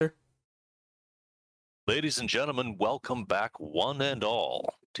Ladies and gentlemen, welcome back one and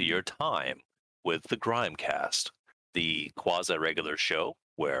all to your time with the Grimecast, the quasi-regular show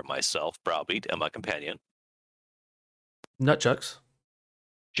where myself, Browbeat, and my companion Nutchucks.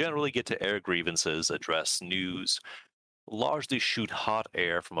 generally get to air grievances, address news, largely shoot hot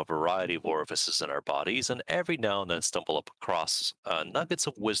air from a variety of orifices in our bodies, and every now and then stumble up across nuggets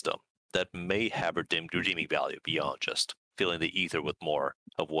of wisdom that may have redeeming value beyond just filling the ether with more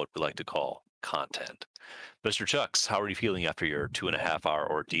of what we like to call content. Mr. Chucks, how are you feeling after your 2.5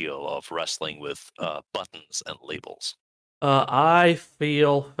 hour ordeal of wrestling with buttons and labels? I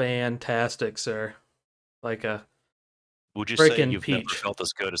feel fantastic, sir. Like a Would you say freaking you've never peach. felt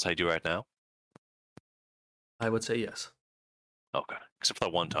as good as I do right now? I would say yes. Okay, except for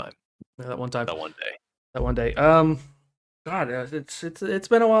that one time, Yeah, that one time, that one day. that one day. God, it's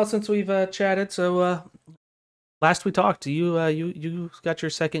been a while since we've chatted. So last we talked, you got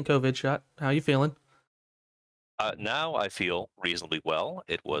your second COVID shot. How you feeling? Now I feel reasonably well.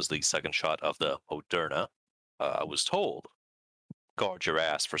 It was the second shot of the Moderna. I was told, guard your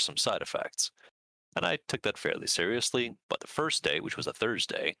ass for some side effects. And I took that fairly seriously, but the first day, which was a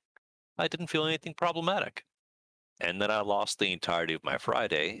Thursday, I didn't feel anything problematic. And then I lost the entirety of my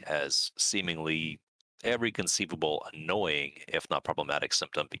Friday as seemingly every conceivable annoying, if not problematic,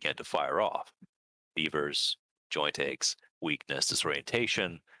 symptom began to fire off. Fevers, joint aches, weakness,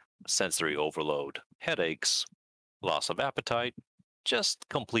 disorientation, sensory overload, headaches, loss of appetite, just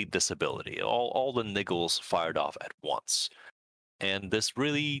complete disability. All the niggles fired off at once. And this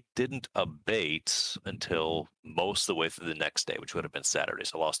really didn't abate until most of the way through the next day, which would have been Saturday.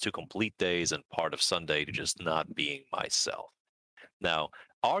 So I lost 2 complete days and part of Sunday to just not being myself. Now,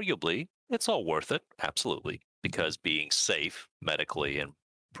 arguably, it's all worth it, absolutely, because being safe medically and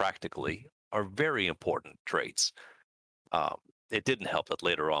practically are very important traits. Um, it didn't help that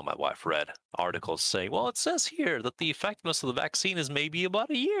later on my wife read articles saying, well, it says here that the effectiveness of the vaccine is maybe about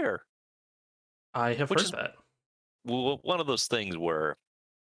a year, I have which heard is that. one of those things where,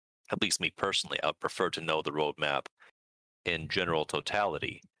 at least me personally, I would prefer to know the roadmap in general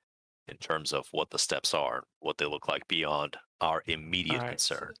totality in terms of what the steps are, what they look like beyond our All immediate right,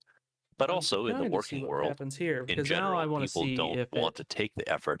 so concern. But I'm also in the trying to see working what world, happens here in because now I general, want to people see don't if want it to take the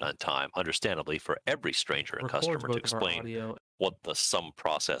effort and time, understandably, for every stranger and records customer to both of our explain audio. what the sum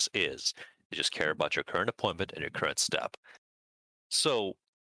process is. You just care about your current appointment and your current step. So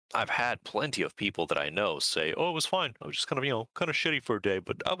I've had plenty of people that I know say, "Oh, it was fine. I was just kind of shitty for a day,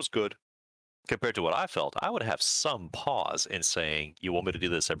 but I was good." Compared to what I felt, I would have some pause in saying, "You want me to do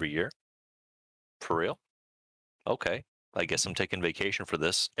this every year? For real? Okay. I guess I'm taking vacation for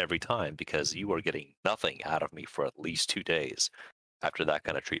this every time because you are getting nothing out of me for at least 2 days after that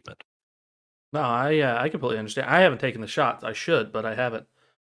kind of treatment." No, I completely understand. I haven't taken the shot. I should, but I haven't.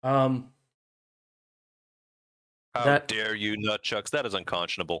 Um, How that dare you, nutchucks? That is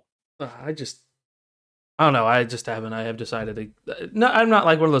unconscionable. I just I don't know. I just haven't. I have decided to. No, I'm not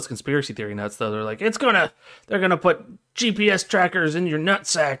like one of those conspiracy theory nuts though. They're gonna put GPS trackers in your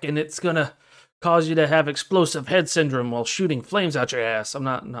nutsack, and it's gonna cause you to have explosive head syndrome while shooting flames out your ass. I'm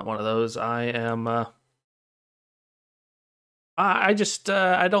not one of those. I am. I just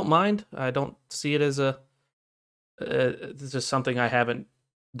I don't mind. I don't see it as a. It's just something I haven't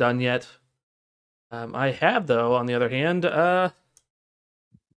done yet. I have though. On the other hand,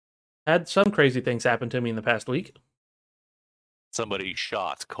 had some crazy things happen to me in the past week. Somebody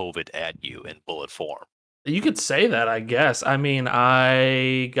shot COVID at you in bullet form. You could say that, I guess. I mean,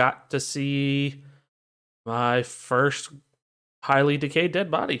 I got to see my first highly decayed dead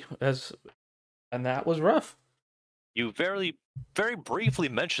body, and that was rough. You very briefly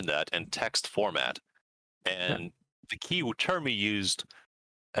mentioned that in text format, Yeah. and the key term you used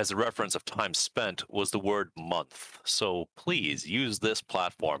as a reference of time spent was the word month. So please use this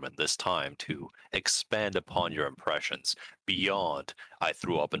platform and this time to expand upon your impressions beyond I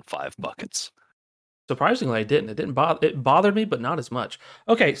threw up in 5 buckets. Surprisingly, I didn't. It didn't bother. It bothered me, but not as much.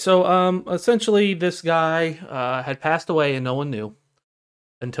 Okay, so essentially, this guy had passed away, and no one knew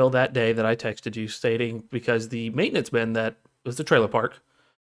until that day that I texted you, stating because the maintenance men that was the trailer park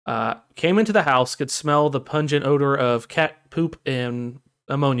came into the house, could smell the pungent odor of cat poop and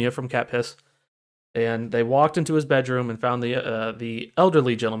ammonia from cat piss. And they walked into his bedroom and found the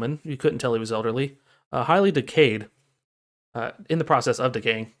elderly gentleman. You couldn't tell he was elderly, highly decayed, in the process of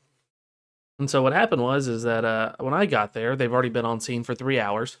decaying. And so what happened was is that when I got there, they've already been on scene for 3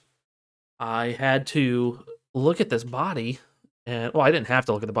 hours. I had to look at this body, and well, I didn't have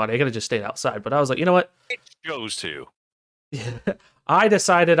to look at the body. I could have just stayed outside. But I was like, you know what? It chose to. I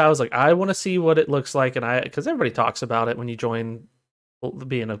decided I was like, I want to see what it looks like, and because everybody talks about it when you join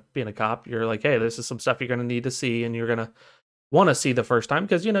being a cop, you're like, hey, this is some stuff you're gonna need to see, and you're gonna want to see the first time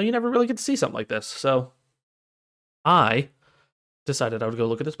because you never really get to see something like this. So I decided I would go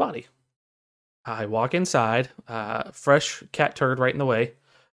look at his body. I walk inside, fresh cat turd right in the way,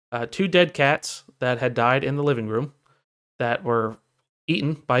 two dead cats that had died in the living room that were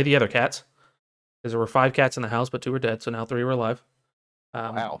eaten by the other cats because there were five cats in the house, but two were dead, so now three were alive.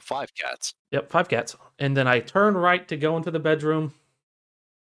 Wow, 5 cats. Yep, five cats. And then I turn right to go into the bedroom,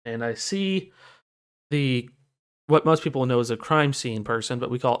 and I see the what most people know as a crime scene person, but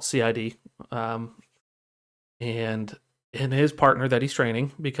we call it CID. Um, and his partner that he's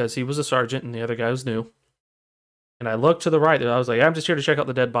training because he was a sergeant and the other guy was new. And I looked to the right. I was like, I'm just here to check out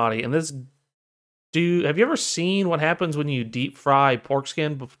the dead body. And this dude, have you ever seen what happens when you deep fry pork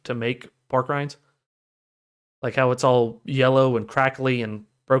skin to make pork rinds? Like how it's all yellow and crackly and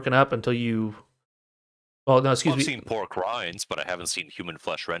broken up until you. Well, no, excuse I've me. seen pork rinds, but I haven't seen human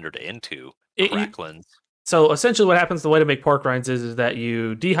flesh rendered into It, cracklins. so essentially, what happens the way to make pork rinds is that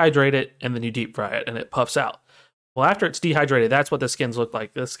you dehydrate it and then you deep fry it and it puffs out. Well, after it's dehydrated, that's what the skins look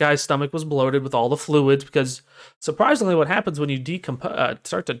like. This guy's stomach was bloated with all the fluids because, surprisingly, what happens when you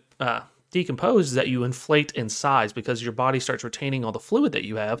start to decompose is that you inflate in size because your body starts retaining all the fluid that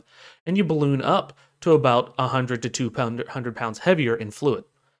you have, and you balloon up to about 100 to 200 pounds heavier in fluid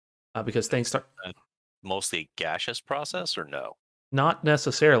because things start. Mostly a gaseous process, or no? Not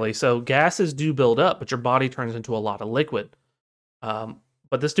necessarily. So gases do build up, but your body turns into a lot of liquid.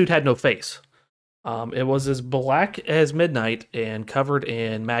 But this dude had no face. It was as black as midnight and covered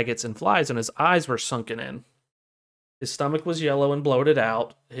in maggots and flies, and his eyes were sunken in. His stomach was yellow and bloated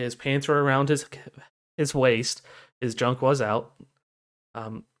out. His pants were around his waist. His junk was out.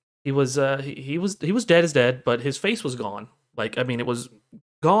 He was dead as dead, but his face was gone. Like, I mean, it was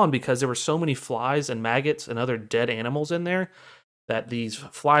gone because there were so many flies and maggots and other dead animals in there that these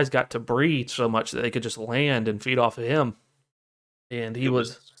flies got to breed so much that they could just land and feed off of him. And he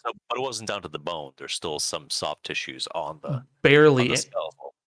was but it wasn't down to the bone. There's still some soft tissues on the barely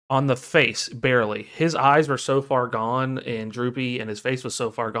skeletal. on the face, barely. His eyes were so far gone and droopy, and his face was so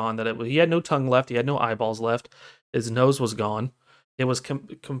far gone that he had no tongue left. He had no eyeballs left. His nose was gone. It was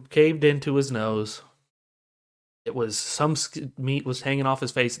caved into his nose. It was some meat was hanging off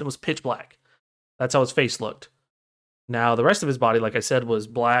his face, and it was pitch black. That's how his face looked. Now, the rest of his body, like I said, was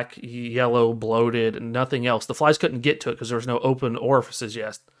black, yellow, bloated, and nothing else. The flies couldn't get to it because there was no open orifices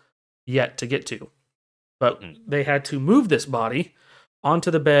yet to get to. But they had to move this body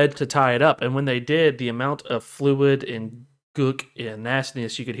onto the bed to tie it up. And when they did, the amount of fluid and gook and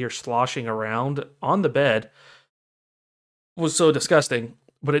nastiness you could hear sloshing around on the bed was so disgusting.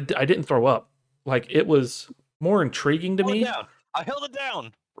 But I didn't throw up. Like, it was more intriguing to me. I held it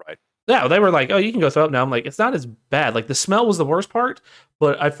down. Right. Yeah, they were like, "Oh, you can go throw up now." I'm like, "It's not as bad. Like the smell was the worst part,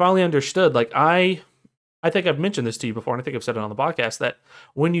 but I finally understood. Like I think I've mentioned this to you before, and I think I've said it on the podcast that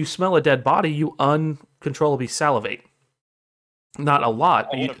when you smell a dead body, you uncontrollably salivate. Not a lot, I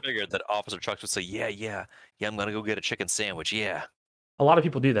but would have figured that Officer Chuck would say, "Yeah, I'm gonna go get a chicken sandwich." Yeah. a lot of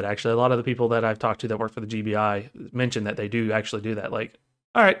people do that. Actually, a lot of the people that I've talked to that work for the GBI mentioned that they do actually do that. Like,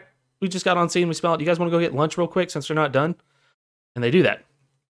 all right, we just got on scene, we smell it. You guys want to go get lunch real quick since they're not done? And they do that.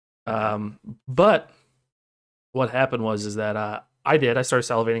 But what happened was that I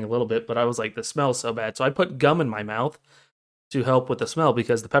started salivating a little bit, but I was like, the smell's so bad. So I put gum in my mouth to help with the smell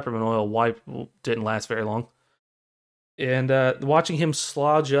because the peppermint oil wipe didn't last very long. And watching him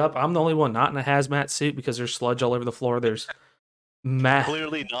sludge up, I'm the only one not in a hazmat suit because there's sludge all over the floor. There's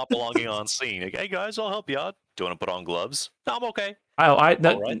clearly not belonging on scene. Like, hey guys, I'll help you out. Do you want to put on gloves? No, I'm okay. All right,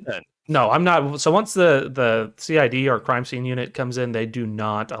 then. No, I'm not. So once the CID or crime scene unit comes in, they do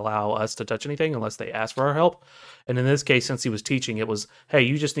not allow us to touch anything unless they ask for our help. And in this case, since he was teaching, it was, hey,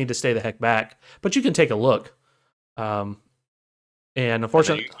 you just need to stay the heck back, but you can take a look. And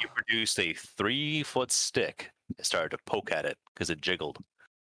unfortunately, you produced a 3-foot stick and started to poke at it because it jiggled.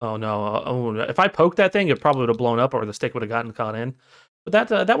 Oh no! If I poked that thing, it probably would have blown up, or the stick would have gotten caught in. But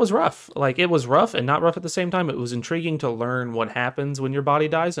that was rough. Like, it was rough and not rough at the same time. It was intriguing to learn what happens when your body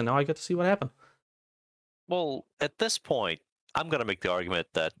dies, and now I get to see what happened. Well, at this point, I'm going to make the argument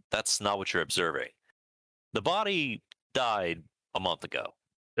that that's not what you're observing. The body died a month ago.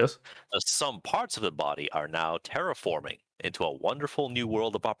 Yes. Some parts of the body are now terraforming into a wonderful new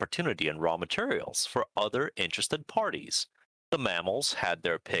world of opportunity and raw materials for other interested parties. The mammals had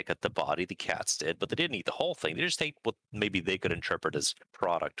their pick at the body, the cats did, but they didn't eat the whole thing. They just ate what maybe they could interpret as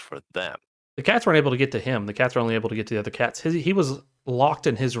product for them. The cats weren't able to get to him. The cats were only able to get to the other cats. He was locked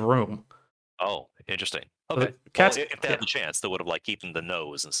in his room. Oh, interesting. So Okay. the Well, cats, if they had yeah. the chance, they would have like eaten the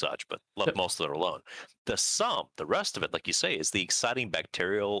nose and such, but left Yep. most of it alone. The rest of it, like you say, is the exciting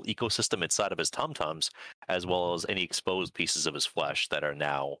bacterial ecosystem inside of his tum tums, as well as any exposed pieces of his flesh that are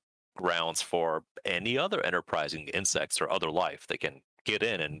now grounds for any other enterprising insects or other life that can get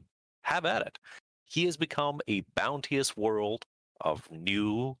in and have at it. He has become a bounteous world of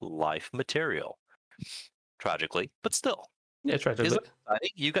new life material, tragically, but still. Yeah, Is tragically. that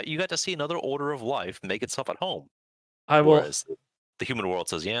exciting? You got to see another order of life make itself at home, I will. whereas the human world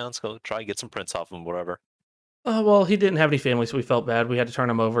says, "Yeah, let's go try and get some prints off him, whatever." Well, he didn't have any family, so we felt bad. We had to turn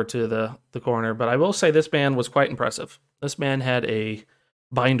him over to the coroner. But I will say this man was quite impressive. This man had a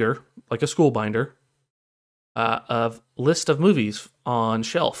binder, like a school binder, of list of movies on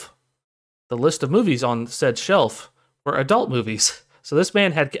shelf. The list of movies on said shelf were adult movies. So this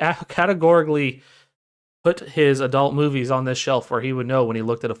man had categorically put his adult movies on this shelf where he would know when he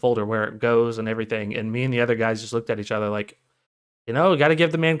looked at a folder where it goes and everything. And me and the other guys just looked at each other like, we got to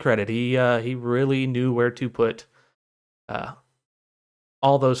give the man credit. He really knew where to put uh,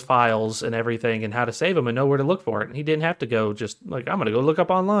 all those files and everything and how to save them and know where to look for it. And he didn't have to go just like, I'm going to go look up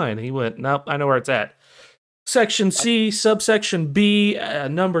online. He went, nope, I know where it's at. Section I, C, subsection B,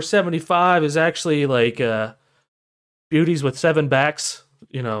 number 75 is actually like Beauties with Seven Backs.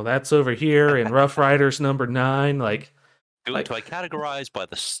 That's over here in Rough Riders number 9. do I categorize by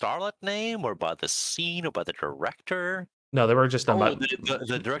the starlet name or by the scene or by the director? No, they were just done by. Oh,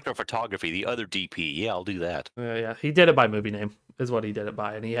 the director of photography, the other DP. Yeah, I'll do that. Yeah, he did it by movie name, is what he did it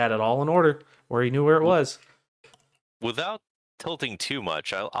by. And he had it all in order where he knew where it was. Without tilting too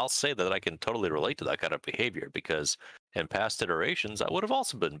much, I'll say that I can totally relate to that kind of behavior because in past iterations, I would have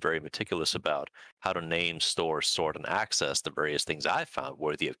also been very meticulous about how to name, store, sort, and access the various things I found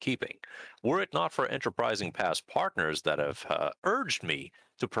worthy of keeping. Were it not for enterprising past partners that have urged me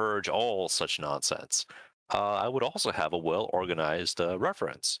to purge all such nonsense, I would also have a well organized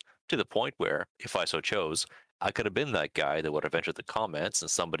reference to the point where, if I so chose, I could have been that guy that would have entered the comments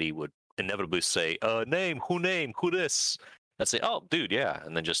and somebody would inevitably say, name, who this? I'd say, oh, dude, yeah.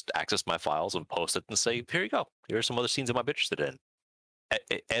 And then just access my files and post it and say, here you go. Here are some other scenes I might be interested in.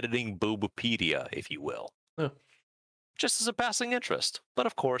 Editing Boobopedia, if you will. Yeah. Just as a passing interest. But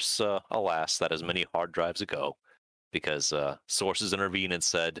of course, alas, that has many hard drives ago because sources intervened and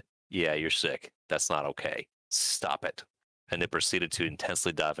said, yeah, you're sick. That's not okay. Stop it. And they proceeded to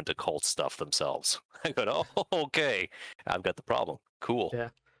intensely dive into cult stuff themselves. I go, oh, okay. I've got the problem. Cool. Yeah.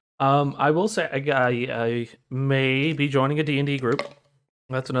 I will say I may be joining a D&D group.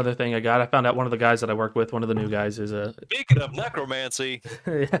 That's another thing I got. I found out one of the guys that I work with, one of the new guys, is a. Speaking of necromancy,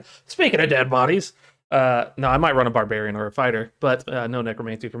 Yeah. Speaking of dead bodies, no, I might run a barbarian or a fighter, but no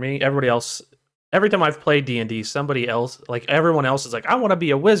necromancy for me. Everybody else, every time I've played D&D, somebody else, like everyone else, is like, I want to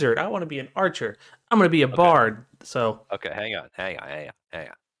be a wizard, I want to be an archer, I'm going to be a okay, bard. So okay, hang on, hang on, hang on, hang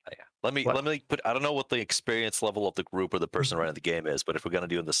on, hang on. Let what? me put. I don't know what the experience level of the group or the person running the game is, but if we're going to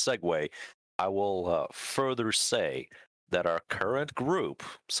do in the segue, I will further say that our current group,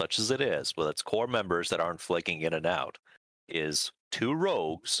 such as it is, with its core members that aren't flaking in and out, is two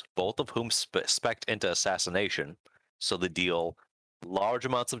rogues, both of whom spec into assassination, so they deal large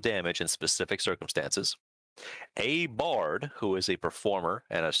amounts of damage in specific circumstances. A bard who is a performer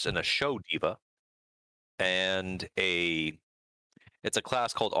and a show diva, and a it's a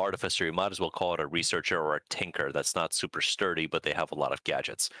class called artificer. You might as well call it a researcher or a tinker. That's not super sturdy, but they have a lot of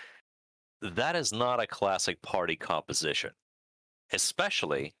gadgets. That is not a classic party composition.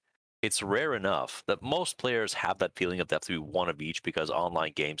 Especially, it's rare enough that most players have that feeling of they have to be one of each because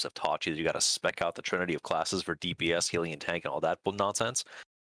online games have taught you that you got to spec out the trinity of classes for DPS, healing, and tank, and all that nonsense.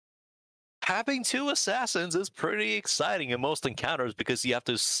 Having two assassins is pretty exciting in most encounters because you have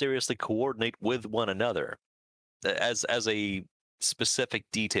to seriously coordinate with one another. As a specific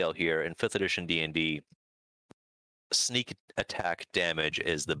detail here in 5th edition D&D, sneak attack damage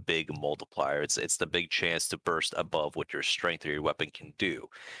is the big multiplier. It's the big chance to burst above what your strength or your weapon can do.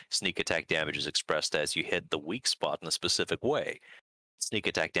 Sneak attack damage is expressed as you hit the weak spot in a specific way. Sneak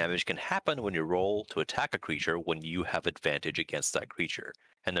attack damage can happen when you roll to attack a creature when you have advantage against that creature.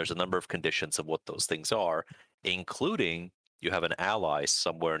 And there's a number of conditions of what those things are, including you have an ally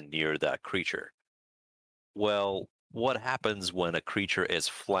somewhere near that creature. Well, what happens when a creature is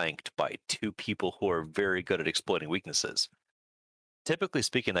flanked by two people who are very good at exploiting weaknesses? Typically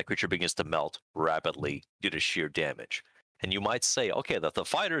speaking, that creature begins to melt rapidly due to sheer damage. And you might say, okay, the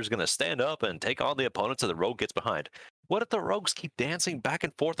fighter is going to stand up and take on the opponent so the rogue gets behind. What if the rogues keep dancing back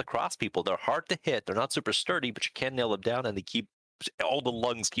and forth across people? They're hard to hit, they're not super sturdy, but you can nail them down, and all the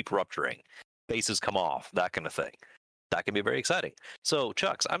lungs keep rupturing. Faces come off, that kind of thing. That can be very exciting. So,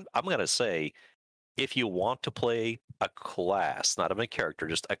 Chucks, I'm gonna say if you want to play a class, not even a character,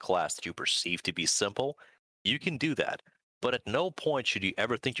 just a class that you perceive to be simple, you can do that. But at no point should you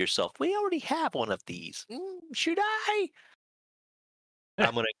ever think to yourself, "We already have one of these. Should I?"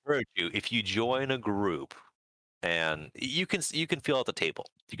 I'm going to encourage you if you join a group and you can feel out the table.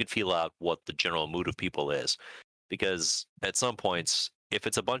 You can feel out what the general mood of people is because at some points if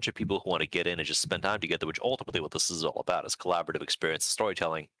it's a bunch of people who want to get in and just spend time together, which ultimately what this is all about is collaborative experience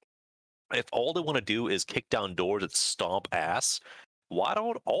storytelling. If all they want to do is kick down doors and stomp ass, why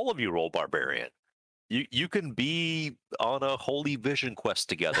don't all of you roll barbarian? You can be on a holy vision quest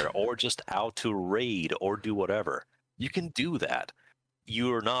together or just out to raid or do whatever. You can do that.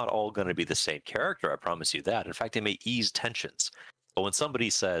 You're not all going to be the same character, I promise you that. In fact, it may ease tensions. But when somebody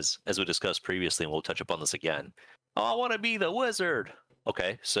says, as we discussed previously, and we'll touch upon this again, "Oh, I want to be the wizard."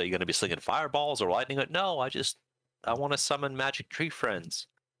 Okay, so you're going to be slinging fireballs or lightning? No, I want to summon magic tree friends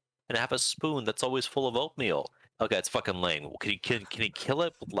and have a spoon that's always full of oatmeal. Okay, it's fucking lame. Can he kill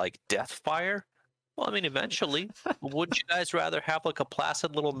it with like death fire? Well, I mean, eventually. Wouldn't you guys rather have like a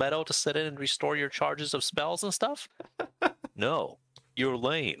placid little meadow to sit in and restore your charges of spells and stuff? No, you're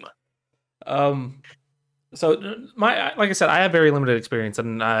lame. Um, so like I said, I have very limited experience,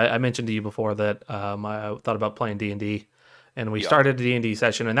 and I mentioned to you before that I thought about playing D&D, and we Yeah. started a D&D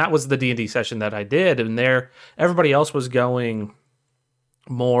session, and that was the D&D session that I did, and there everybody else was going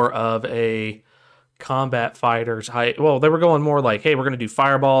more of a combat fighters well, they were going more like, hey, we're going to do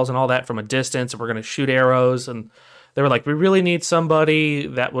fireballs and all that from a distance, and we're going to shoot arrows, and they were like, we really need somebody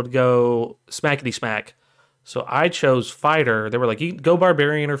that would go smackety smack. So I chose fighter. They were like, you go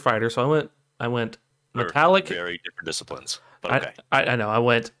barbarian or fighter. So I went metallic. Very different disciplines, but okay. I know. I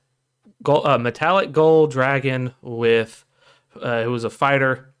went metallic gold dragon with who was a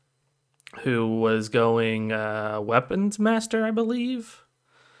fighter who was going weapons master, I believe.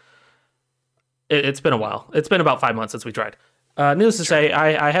 It's been a while. It's been about 5 months since we tried. Needless to say,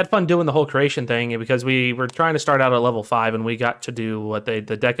 I had fun doing the whole creation thing because we were trying to start out at level 5, and we got to do the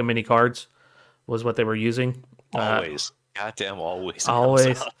deck of mini cards was what they were using. Always. Goddamn always.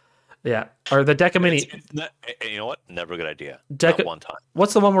 Always. Yeah. Or the deck of mini. You know what? Never a good idea. Deck Not one time.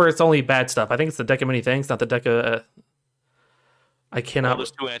 What's the one where it's only bad stuff? I think it's the deck of many things, not the deck of. I cannot. Well,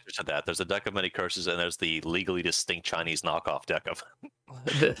 there's two answers to that. There's a deck of many curses, and there's the legally distinct Chinese knockoff deck of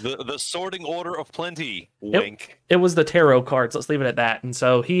the sorting order of plenty. Wink. It was the tarot cards. Let's leave it at that. And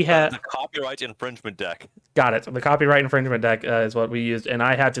so he had the copyright infringement deck. Got it. The copyright infringement deck is what we used, and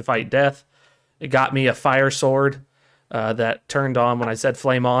I had to fight death. It got me a fire sword that turned on when I said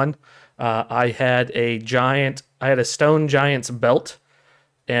flame on. I had a stone giant's belt,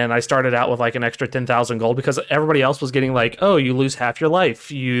 and I started out with like an extra 10,000 gold because everybody else was getting like, oh, you lose half your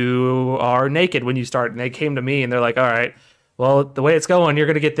life. You are naked when you start. And they came to me and they're like, all right, well, the way it's going, you're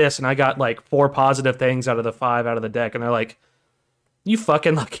going to get this. And I got like 4 positive things out of the 5 out of the deck. And they're like, you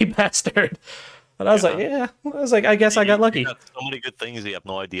fucking lucky bastard. And I was like, yeah. I was like, I guess I got lucky. You got so many good things, you have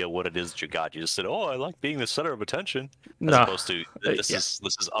no idea what it is that you got. You just said, oh, I like being the center of attention. As opposed to, this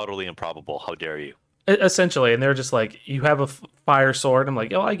is utterly improbable. How dare you? Essentially. And they're just like, you have a fire sword. I'm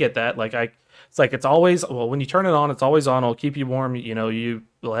like, oh, I get that. It's always, well, when you turn it on, it's always on. It'll keep you warm. You know, you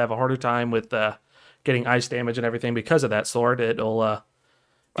will have a harder time with getting ice damage and everything because of that sword. It'll,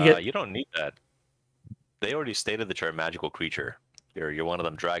 you don't need that. They already stated that you're a magical creature. You're one of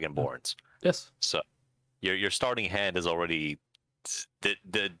them dragonborns. Yes. So your starting hand is already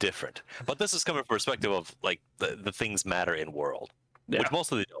different. But this is coming from a perspective of like the things matter in world, which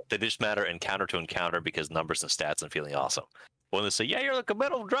most of them don't. They just matter encounter to encounter because numbers and stats and feeling awesome. When they say, yeah, you're like a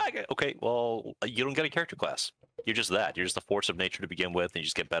metal dragon. Okay, well, you don't get a character class. You're just that. You're just a force of nature to begin with, and you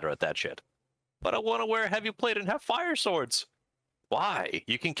just get better at that shit. But I want to wear heavy plate and have fire swords. Why?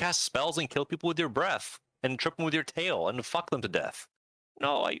 You can cast spells and kill people with your breath and trip them with your tail and fuck them to death.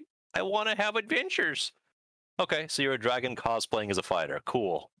 No, I want to have adventures. Okay, so you're a dragon cosplaying as a fighter.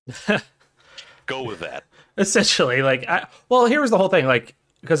 Cool. Go with that. Essentially, here was the whole thing,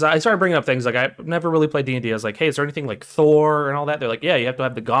 because I started bringing up things like I've never really played D&D. I was like, hey, is there anything like Thor and all that? They're like, yeah, you have to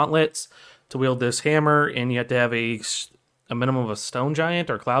have the gauntlets to wield this hammer, and you have to have a minimum of a stone giant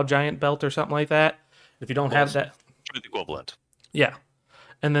or cloud giant belt or something like that. If you don't have that, equivalent. Yeah.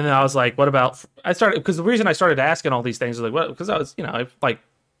 And then I was like, what about, because the reason I started asking all these things is like, well, because I was, I like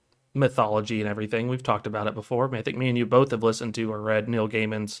mythology and everything. We've talked about it before. I mean, I think me and you both have listened to or read Neil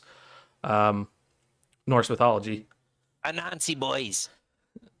Gaiman's Norse mythology. Anansi boys.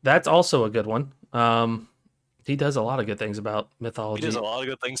 That's also a good one. He does a lot of good things about mythology. He does a lot of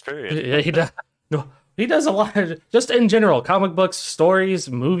good things, period. Yeah, he does. No, he does a lot, just in general, comic books, stories,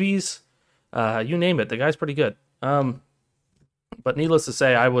 movies, you name it. The guy's pretty good. But needless to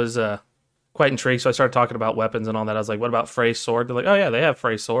say, I was quite intrigued. So I started talking about weapons and all that. I was like, "What about Frey's sword?" They're like, "Oh yeah, they have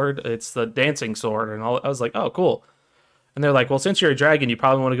Frey's sword. It's the dancing sword." And all. I was like, "Oh cool." And they're like, "Well, since you're a dragon, you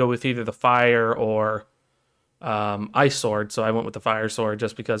probably want to go with either the fire or ice sword." So I went with the fire sword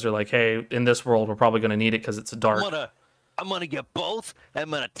just because they're like, "Hey, in this world, we're probably going to need it because it's I'm dark." gonna I'm gonna get both, and I'm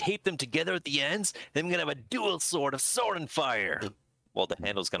gonna tape them together at the ends, and I'm gonna have a dual sword of sword and fire. Well, the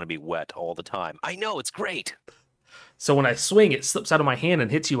handle's gonna be wet all the time. I know, it's great. So when I swing, it slips out of my hand and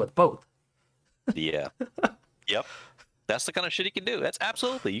hits you with both. Yeah. Yep. That's the kind of shit you can do. That's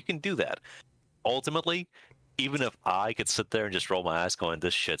absolutely, you can do that. Ultimately, even if I could sit there and just roll my eyes going,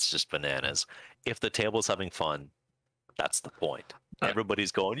 this shit's just bananas. If the table's having fun, that's the point.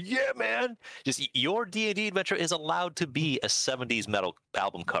 Everybody's going, yeah, man. Just your D&D adventure is allowed to be a 70s metal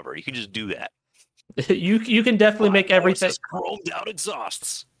album cover. You can just do that. You can definitely Five make everything. horses, chromed out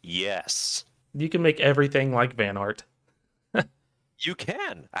exhausts. Yes, You can make everything like Van Art. you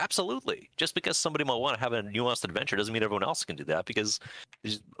can. Absolutely. Just because somebody might want to have a nuanced adventure doesn't mean everyone else can do that because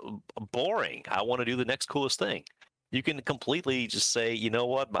it's boring. I want to do the next coolest thing. You can completely just say, you know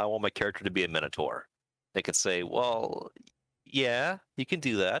what? I want my character to be a minotaur. They could say, well, yeah, you can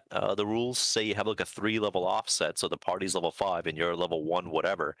do that. The rules say you have like a 3-level offset, so the party's level 5 and you're level 1,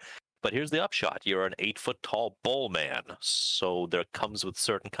 whatever. But here's the upshot: you're an 8-foot tall bull man, so there comes with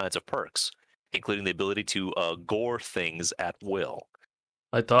certain kinds of perks, including the ability to gore things at will.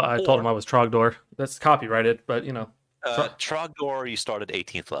 I told him Or I was Trogdor. That's copyrighted, but you know, Trogdor, you start at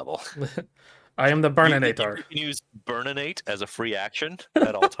 18th level. I am the You Burninator. can use Burninate as a free action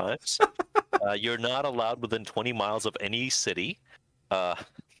at all times. You're not allowed within 20 miles of any city. Uh,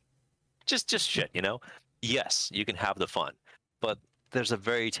 just shit, you know. Yes, you can have the fun, but there's a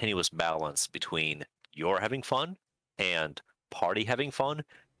very tenuous balance between you're having fun and party having fun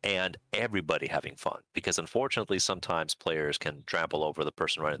and everybody having fun, because unfortunately sometimes players can trample over the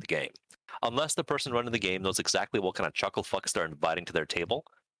person running the game unless the person running the game knows exactly what kind of chuckle fucks they're inviting to their table,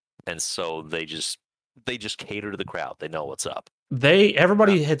 and so they just cater to the crowd. They know what's up. Uh,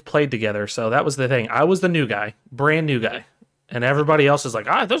 Everybody had played together, so that was the thing. I was the new guy, brand new mhm, guy, and everybody else is like,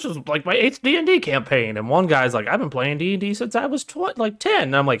 this is like my eighth D&D campaign, and one guy's like, I've been playing D&D since I was 10.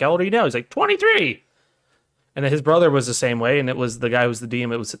 And I'm like, how old are you now? He's like 23, and his brother was the same way, and it was the guy who was the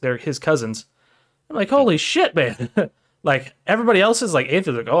DM. It was his cousins. I'm like, mhm. holy shit, man! Like everybody else is like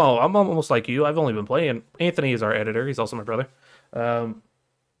Anthony's like, oh, I'm almost like you. I've only been playing. Anthony is our editor. He's also my brother. Um,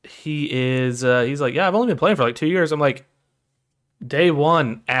 he is. He's like, yeah, I've only been playing for like 2 years. I'm like, day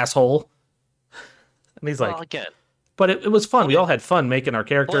one, asshole. And he's Well, like, again, but it was fun. We playing all had fun making our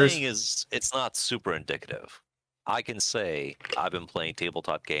characters. playing is it's not super indicative. I can say I've been playing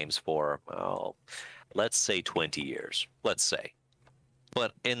tabletop games for, well, let's say 20 years. Let's say.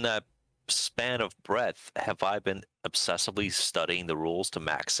 But in that span of breadth, have I been obsessively studying the rules to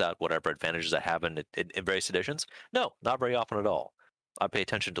max out whatever advantages I have in various editions? No, not very often at all. I pay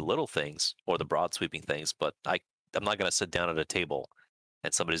attention to little things or the broad sweeping things, but I'm not going to sit down at a table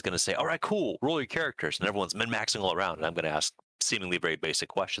and somebody's going to say, all right, cool, roll your characters. And everyone's min maxing all around. And I'm going to ask seemingly very basic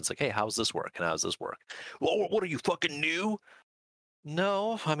questions like, hey, how's this work? And how's this work? Well, what are you, fucking new?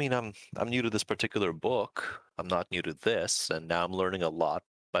 No, I mean, I'm new to this particular book. I'm not new to this, and now I'm learning a lot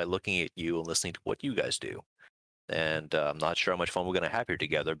by looking at you and listening to what you guys do. And I'm not sure how much fun we're going to have here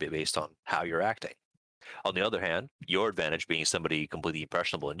together based on how you're acting. On the other hand, your advantage being somebody completely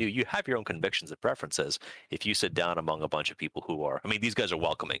impressionable and new, you have your own convictions and preferences. If you sit down among a bunch of people who are, I mean, these guys are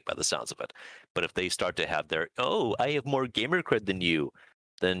welcoming by the sounds of it, but if they start to have their, oh, I have more gamer cred than you,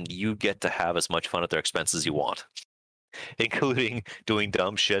 then you get to have as much fun at their expense as you want, including doing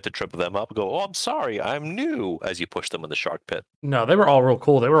dumb shit to trip them up and go, oh, I'm sorry, I'm new, as you push them in the shark pit. No, they were all real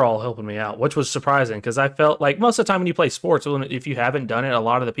cool. They were all helping me out, which was surprising because I felt like most of the time when you play sports, if you haven't done it, a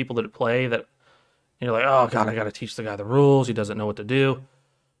lot of the people that play that you're like, oh god, I got to teach the guy the rules. He doesn't know what to do.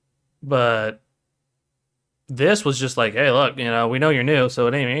 But this was just like, hey, look, we know you're new, so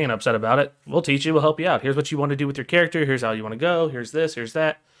it ain't upset about it. We'll teach you. We'll help you out. Here's what you want to do with your character. Here's how you want to go. Here's this. Here's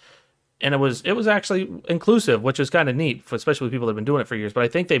that. And it was actually inclusive, which is kind of neat, especially with people that have been doing it for years. But I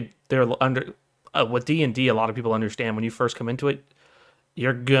think they're under with D&D. A lot of people understand when you first come into it,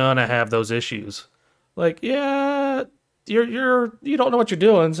 you're gonna have those issues. Like, yeah, you don't know what you're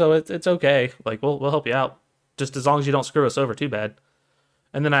doing, so it's okay. Like, we'll help you out, just as long as you don't screw us over too bad.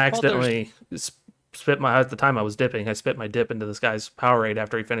 And then I Well, there's accidentally spit my at the time I was dipping. I spit my dip into this guy's Powerade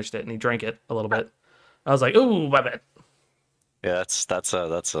after he finished it, and he drank it a little bit. I was like, ooh, my bad. Yeah,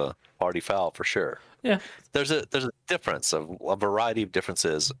 that's a party foul for sure. Yeah, There's a difference of a variety of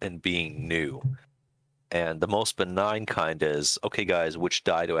differences in being new. And the most benign kind is, okay, guys, which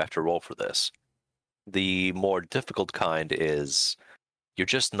die do I have to roll for this? The more difficult kind is you're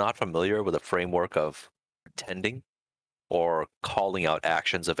just not familiar with a framework of pretending or calling out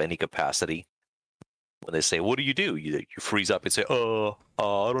actions of any capacity. When they say, "What do?" You freeze up and say, I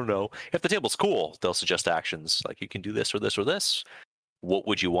don't know." If the table's cool, they'll suggest actions like you can do this or this or this. What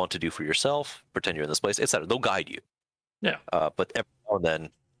would you want to do for yourself? Pretend you're in this place, etc. They'll guide you. Yeah. But every now and then,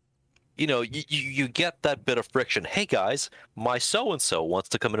 you get that bit of friction. Hey guys, my so and so wants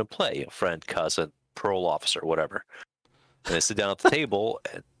to come in and play. A friend, cousin, parole officer, whatever. And they sit down at the table.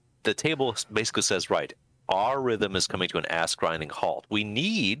 And the table basically says, "Right, our rhythm is coming to an ass grinding halt. We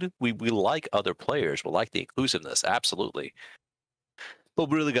like other players. We like the inclusiveness, absolutely. But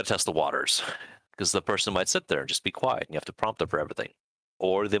we really got to test the waters because the person might sit there and just be quiet, and you have to prompt them for everything,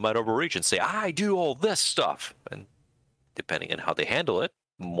 or they might overreach and say, 'I do all this stuff,' and depending on how they handle it,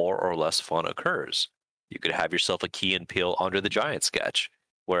 more or less fun occurs. You could have yourself a Key and Peele Under the Giant sketch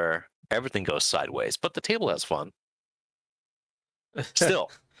where everything goes sideways, but the table has fun. Still,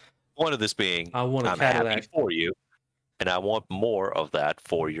 one of this being, I want a I'm happy Cadillac. for you, and I want more of that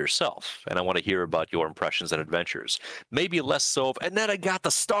for yourself. And I want to hear about your impressions and adventures. Maybe less so of, and then I got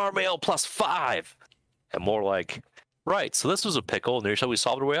the Star Mail +5. And more like, right, so this was a pickle, and here's how we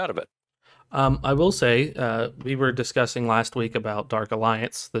solved our way out of it. I will say, we were discussing last week about Dark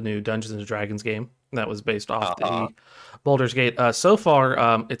Alliance, the new Dungeons and Dragons game that was based off the Baldur's Gate. So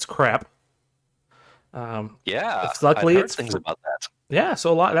far, it's crap. Yeah, luckily I've heard it's things about that. Yeah,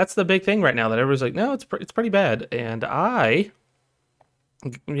 so a lot. That's the big thing right now that everyone's like, no, it's pretty bad, and I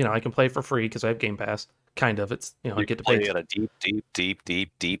can play for free because I have Game Pass. Kind of, it's I get to pay at a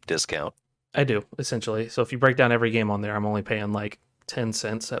deep discount. I do essentially. So if you break down every game on there, I'm only paying like 10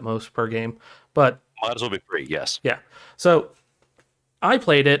 cents at most per game. But might as well be free. Yes. Yeah. So I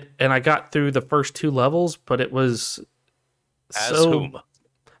played it and I got through the first 2 levels, but it was whom?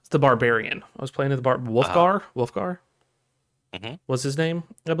 It's the barbarian. I was playing the Wolfgar. Wolfgar. Mm-hmm. Was his name,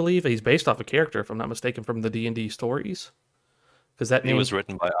 I believe. He's based off a character, if I'm not mistaken, from the D&D stories. Because that name was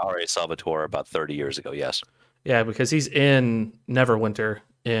written by R.A. Salvatore about 30 years ago. Yes. Yeah, because he's in Neverwinter,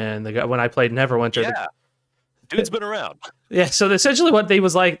 and when I played Neverwinter, dude's been around. Yeah, so essentially what they were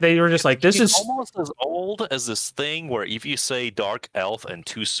just like, this is almost as old as this thing where if you say dark elf and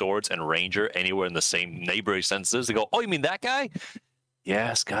 2 swords and ranger anywhere in the same neighboring sentences, they go, "Oh, you mean that guy?"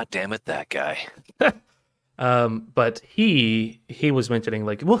 Yes, god damn it, that guy. But he was mentioning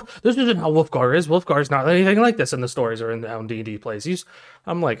like, well, this isn't how Wolfgar is. Wolfgar's not anything like this in the stories or in how D&D plays.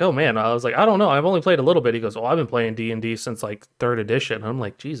 I'm like, oh man, I was like, I don't know. I've only played a little bit. He goes, "Oh, I've been playing D&D since like 3rd edition." I'm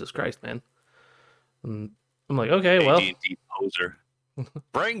like, Jesus Christ, man. And I'm like, okay, well, D&D poser.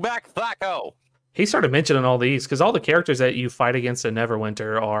 Bring back Thaco. He started mentioning all these because all the characters that you fight against in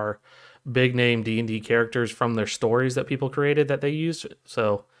Neverwinter are big name D&D characters from their stories that people created that they use.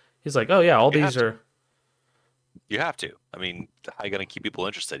 So he's like, oh yeah, all these are. You have to. I mean, how are you going to keep people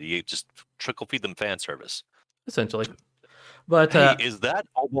interested? You just trickle feed them fan service. Essentially. But hey, is that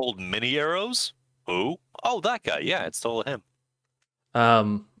old mini arrows? Who? Oh, that guy. Yeah, it's still him.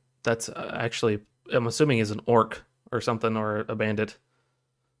 That's actually, I'm assuming, is an orc or something, or a bandit.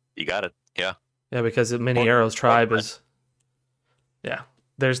 You got it. Yeah. Yeah, because the Mini Arrows tribe is. Yeah,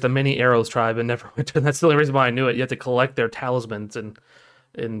 there's the Mini Arrows tribe in Neverwinter. And that's the only reason why I knew it. You have to collect their talismans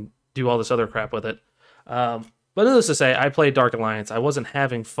and do all this other crap with it. But needless to say, I played Dark Alliance. I wasn't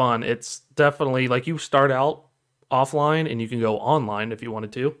having fun. It's definitely like you start out offline and you can go online if you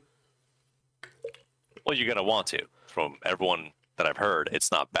wanted to. Well, you're gonna want to. From everyone that I've heard, it's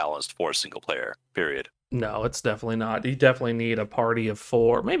not balanced for a single player. Period. No, it's definitely not. You definitely need a party of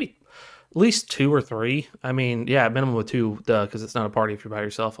 4, maybe at least 2 or 3. I mean, yeah, minimum of 2, because it's not a party if you're by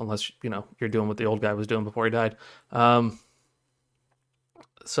yourself, unless you're doing what the old guy was doing before he died.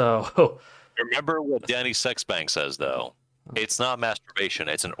 So remember what Danny Sexbank says, though. It's not masturbation;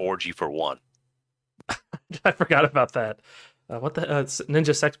 it's an orgy for one. I forgot about that. What the it's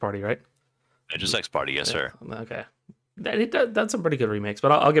Ninja Sex Party, right? Ninja Sex Party, yes, sir. Okay. That's some pretty good remakes,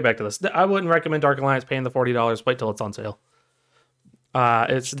 but I'll get back to this. I wouldn't recommend Dark Alliance paying the $40. Wait till it's on sale.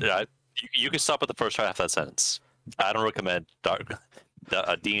 You can stop at the first half of that sentence. I don't recommend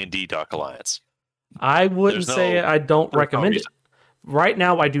D&D Dark Alliance. I wouldn't say I don't recommend it. Right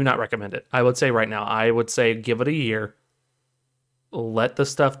now, I do not recommend it. I would say right now, I would say give it a year. Let the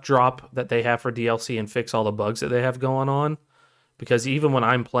stuff drop that they have for DLC and fix all the bugs that they have going on. Because even when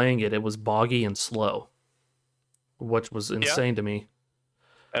I'm playing it, it was boggy and slow. Which was insane to me.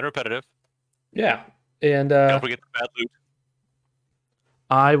 And repetitive. Yeah. And don't forget the bad loot.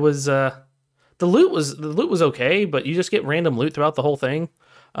 I was the loot was okay, but you just get random loot throughout the whole thing.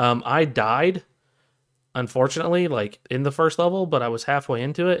 I died, unfortunately, like in the first level, but I was halfway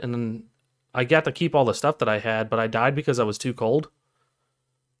into it, and then I got to keep all the stuff that I had, but I died because I was too cold,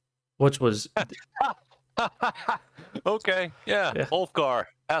 which was Okay, yeah, yeah, Wolfgar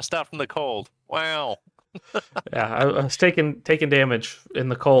passed out from the cold. Wow. yeah. I was taking damage in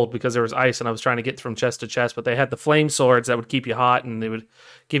the cold because there was ice, and I was trying to get from chest to chest. But they had the flame swords that would keep you hot, and they would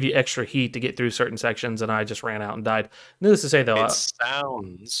give you extra heat to get through certain sections. And I just ran out and died. Needless to say, though, It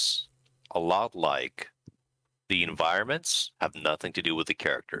sounds a lot like the environments have nothing to do with the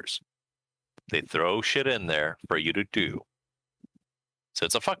characters. They throw shit in there for you to do. So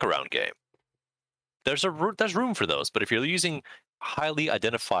it's a fuck around game. There's room for those, but if you're using highly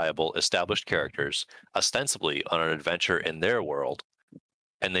identifiable established characters ostensibly on an adventure in their world,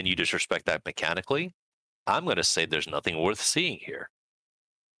 and then you disrespect that mechanically, I'm going to say there's nothing worth seeing here.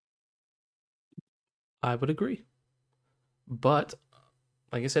 I would agree. But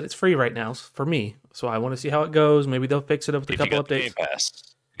like I said, it's free right now for me, so I want to see how it goes. Maybe they'll fix it up with a If you couple got the updates. Game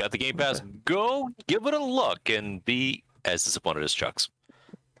Pass, got the Game Pass, Okay. go give it a look and be as disappointed as Chuck's.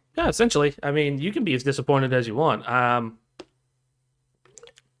 Yeah, essentially. I mean, you can be as disappointed as you want.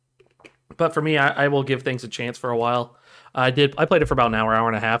 But for me, I will give things a chance for a while. I did. I played it for about an hour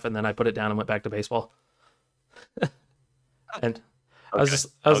and a half, and then I put it down and went back to baseball. And Okay. I was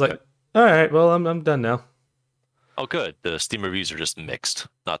Okay. like, all right, well, I'm done now. Oh, good. The Steam reviews are just mixed,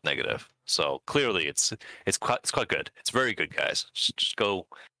 not negative. So clearly, it's quite good. It's very good, guys. Just go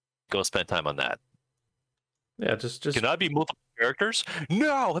spend time on that. Yeah, Can just I be multiple characters?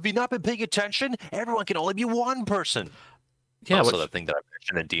 No. Have you not been paying attention? Everyone can only be one person. yeah. Also, Which that thing that I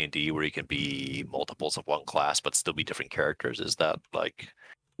mentioned in D&D where you can be multiples of one class but still be different characters, is that like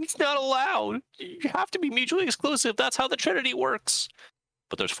it's not allowed. You have to be mutually exclusive. That's how the Trinity works.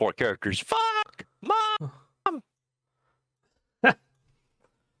 But there's 4 characters. Fuck, mom.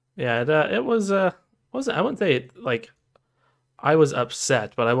 yeah, it was wasn't I wouldn't say it, like I was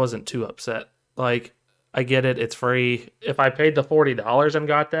upset, but I wasn't too upset. Like I get it, it's free. If I paid the $40 and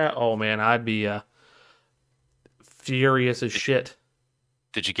got that, oh man, I'd be furious as Did, shit.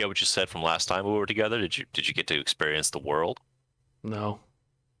 did you get what you said from last time we were together? Did you get to experience the world? No.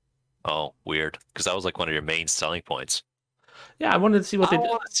 Oh, weird. Because that was like one of your main selling points. Yeah, I wanted to see what I they did.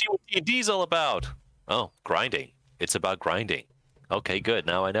 want to see what D&D is all about. Oh, grinding. It's about grinding. Okay, good.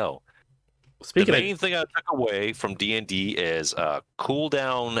 Now I know. The Speaking main thing I took away from D&D is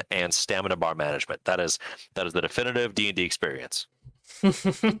cooldown and stamina bar management. That is the definitive D&D experience.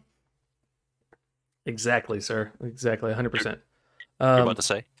 of exactly, sir, exactly, You're, 100%. you're about to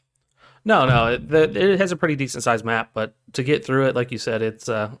say? No, no, it has a pretty decent sized map, but to get through it, like you said, it's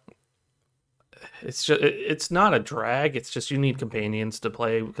just it's not a drag. It's just you need companions to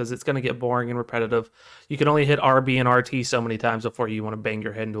play because it's going to get boring and repetitive. You can only hit RB and RT so many times before you want to bang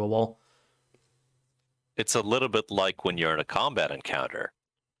your head into a wall. It's a little bit like when you're in a combat encounter,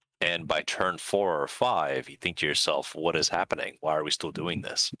 and by turn 4 or 5, you think to yourself, what is happening? Why are we still doing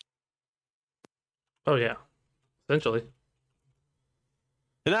this? Oh yeah, essentially.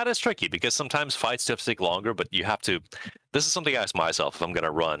 And that is tricky because sometimes fights just take longer, but you have to. This is something I ask myself if I'm going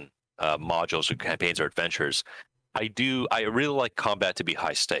to run modules or campaigns or adventures. I really like combat to be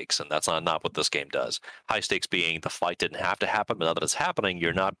high stakes, and that's not what this game does. High stakes being the fight didn't have to happen, but now that it's happening,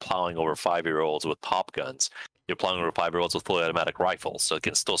 you're not plowing over 5-year-olds with top guns. You're plowing over 5-year-olds with fully automatic rifles, so it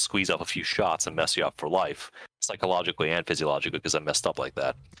can still squeeze off a few shots and mess you up for life, psychologically and physiologically, because I'm messed up like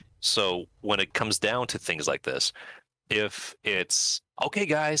that. So when it comes down to things like this, if it's okay,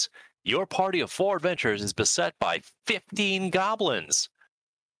 guys, your party of 4 adventurers is beset by 15 goblins.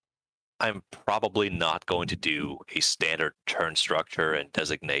 I'm probably not going to do a standard turn structure and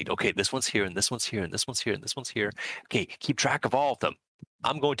designate, okay, this one's here and this one's here and this one's here and this one's here. Okay, keep track of all of them.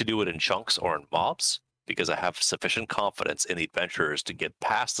 I'm going to do it in chunks or in mobs because I have sufficient confidence in the adventurers to get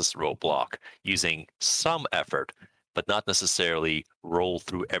past this roadblock using some effort, but not necessarily roll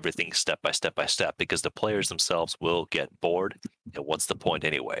through everything step by step by step because the players themselves will get bored. And what's the point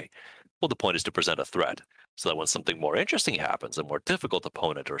anyway? Well, the point is to present a threat so that when something more interesting happens, a more difficult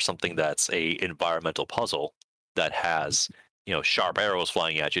opponent or something that's a environmental puzzle that has, sharp arrows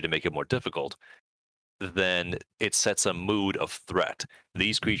flying at you to make it more difficult, then it sets a mood of threat.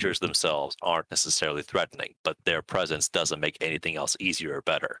 These creatures themselves aren't necessarily threatening, but their presence doesn't make anything else easier or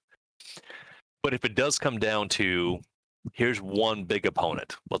better. But if it does come down to here's one big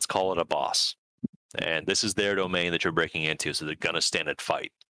opponent, let's call it a boss, and this is their domain that you're breaking into, so they're going to stand and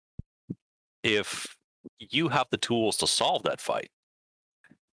fight. If you have the tools to solve that fight,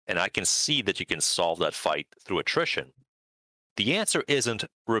 and I can see that you can solve that fight through attrition, the answer isn't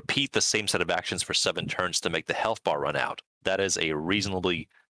repeat the same set of actions for 7 turns to make the health bar run out. That is a reasonably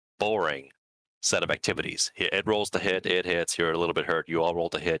boring set of activities. It rolls to hit, it hits, you're a little bit hurt, you all roll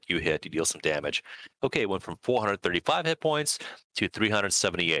to hit, you hit, you deal some damage. Okay, it went from 435 hit points to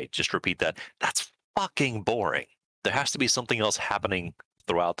 378. Just repeat that. That's fucking boring. There has to be something else happening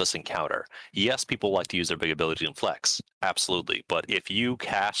throughout this encounter. Yes, people like to use their big ability and flex. Absolutely. But if you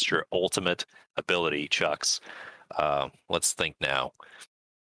cast your ultimate ability, Chucks, let's think now.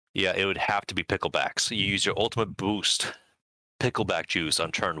 Yeah, it would have to be picklebacks. You use your ultimate boost pickleback juice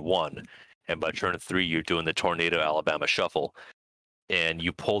on turn 1, and by turn 3 you're doing the tornado Alabama shuffle, and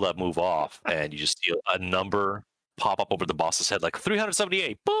you pull that move off and you just see a number pop up over the boss's head like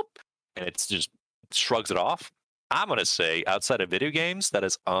 378 boop, and it's just shrugs it off. I'm going to say outside of video games that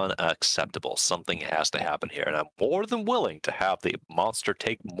is unacceptable. Something has to happen here, and I'm more than willing to have the monster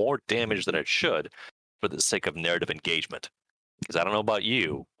take more damage than it should for the sake of narrative engagement. Because I don't know about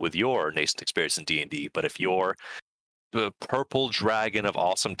you with your nascent experience in D&D, but if you're the purple dragon of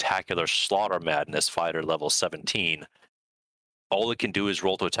awesome tacular slaughter madness fighter level 17, all it can do is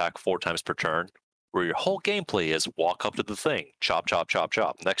roll to attack 4 times per turn, where your whole gameplay is walk up to the thing, chop, chop, chop,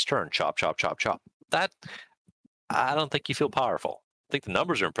 chop. Next turn, chop, chop, chop, chop. That, I don't think you feel powerful. I think the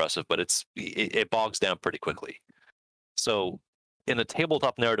numbers are impressive, but it bogs down pretty quickly. So in a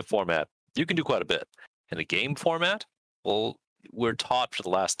tabletop narrative format, you can do quite a bit. In a game format, well, we're taught for the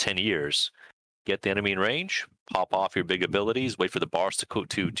last 10 years, get the enemy in range, pop off your big abilities, wait for the bars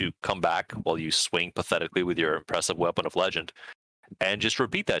to come back while you swing pathetically with your impressive weapon of legend, and just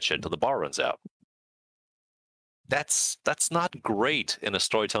repeat that shit until the bar runs out. That's not great in a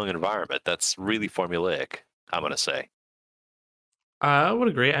storytelling environment. That's really formulaic, I'm going to say. I would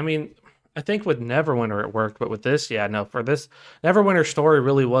agree. I mean, I think with Neverwinter it worked, but with this, yeah, no. For this, Neverwinter story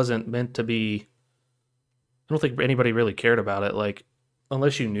really wasn't meant to be. I don't think anybody really cared about it. Like,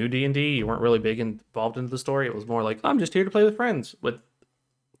 unless you knew D&D, you weren't really big involved into the story. It was more like, I'm just here to play with friends. With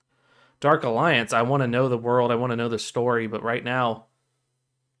Dark Alliance, I want to know the world, I want to know the story, but right now,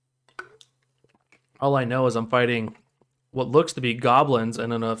 all I know is I'm fighting what looks to be goblins,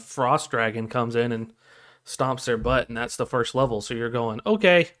 and then a frost dragon comes in and stomps their butt, and that's the first level. So you're going,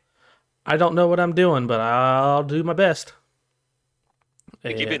 okay, I don't know what I'm doing, but I'll do my best.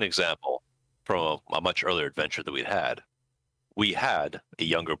 To give you an example from a much earlier adventure that we had a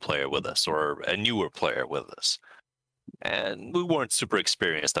younger player with us or a newer player with us. And we weren't super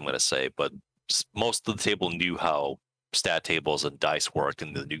experienced, I'm going to say, but most of the table knew how stat tables and dice worked,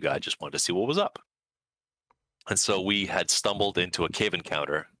 and the new guy just wanted to see what was up. And so we had stumbled into a cave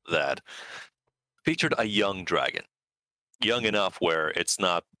encounter that featured a young dragon. Young enough where it's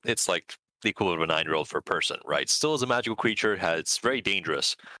like the equivalent of a 9-year-old for a person, right? Still is a magical creature, it's very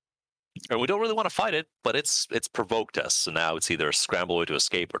dangerous. And we don't really want to fight it, but it's provoked us. So now it's either scramble away to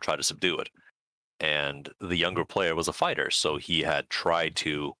escape or try to subdue it. And the younger player was a fighter, so he had tried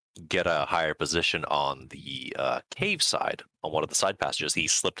to get a higher position on the cave side, on one of the side passages. He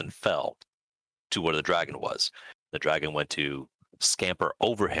slipped and fell to where the dragon was. The dragon went to scamper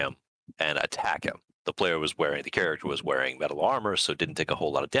over him and attack him. The character was wearing metal armor, so it didn't take a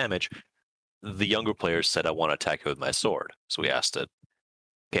whole lot of damage. The younger player said, I want to attack him with my sword. So we asked it,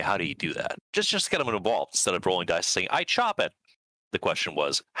 okay, how do you do that? Just get him involved. Instead of rolling dice saying, I chop it. The question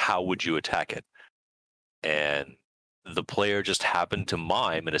was, how would you attack it? And the player just happened to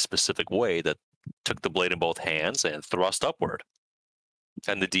mime in a specific way that took the blade in both hands and thrust upward.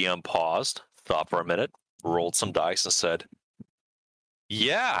 And the DM paused, thought for a minute, rolled some dice and said,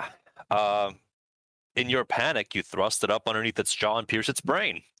 yeah, in your panic, you thrust it up underneath its jaw and pierced its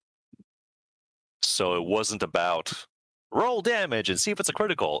brain. So it wasn't about roll damage and see if it's a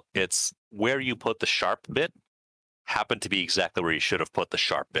critical. It's where you put the sharp bit happened to be exactly where you should have put the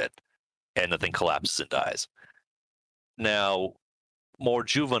sharp bit, and the thing collapses and dies. Now, more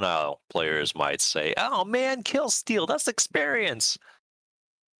juvenile players might say, oh man, kill steal, that's experience.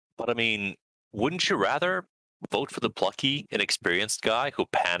 But I mean, wouldn't you rather vote for the plucky, inexperienced guy who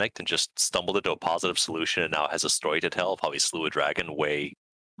panicked and just stumbled into a positive solution and now has a story to tell of how he slew a dragon way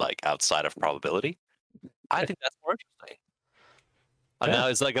outside of probability? I think that's more interesting. Yeah. Now,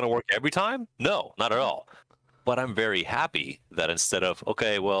 is that going to work every time? No, not at all. But I'm very happy that instead of,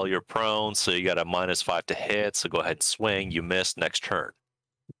 okay, well, you're prone, so you got a -5 to hit, so go ahead and swing, you missed, next turn.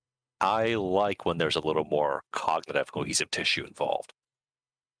 I like when there's a little more cognitive, cohesive tissue involved.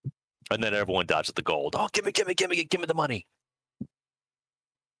 And then everyone dodges the gold. Oh, give me the money.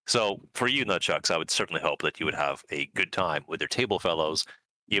 So for you, Nutchucks, I would certainly hope that you would have a good time with your table fellows,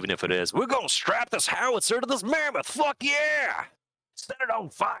 even if it is, we're going to strap this howitzer to this mammoth. Fuck yeah! Set it on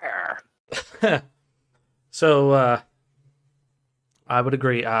fire. So, I would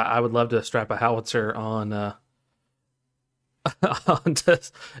agree. I would love to strap a howitzer on on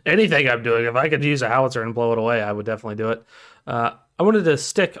just anything I'm doing. If I could use a howitzer and blow it away, I would definitely do it. I wanted to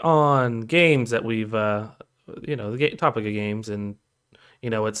stick on games that we've, the topic of games, and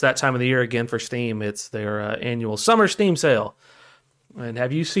it's that time of the year again for Steam. It's their annual summer Steam sale. And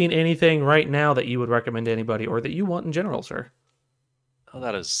have you seen anything right now that you would recommend to anybody, or that you want in general, sir? Oh,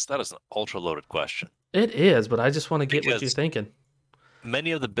 that is an ultra loaded question It is, but I just want to get what you're because thinking.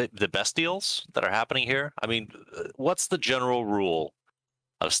 many of the best deals that are happening here. I mean, what's the general rule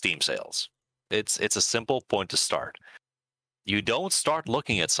of Steam sales? It's a simple point to start. You don't start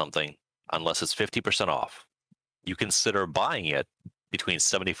looking at something unless it's 50% off. You consider buying it between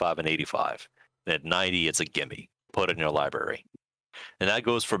 75 and 85. And at 90, it's a gimme. Put it in your library. And that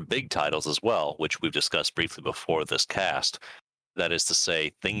goes for big titles as well, which we've discussed briefly before this cast. That is to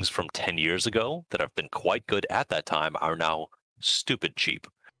say, things from 10 years ago that have been quite good at that time are now stupid cheap.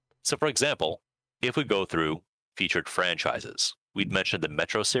 So, for example, if we go through featured franchises, we'd mentioned the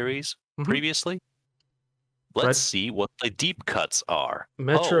Metro series Mm-hmm. previously. Let's Red see what the deep cuts are. Oh,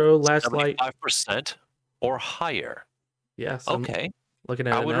 Metro Last Light. 75% or higher. Yes, I'm Okay, looking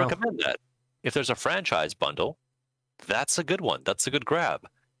at I it would now. recommend that. If there's a franchise bundle, that's a good one. That's a good grab.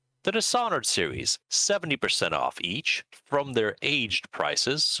 The Dishonored series, 70% off each from their aged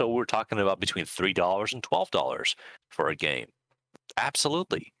prices. So we're talking about between $3 and $12 for a game.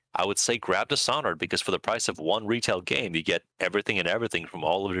 Absolutely. I would say grab Dishonored because for the price of one retail game, you get everything and everything from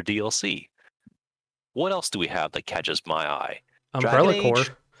all of your DLC. What else do we have that catches my eye? Dragon Umbrella Age,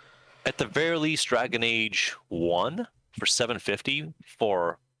 Corps. at the very least, Dragon Age 1 for 750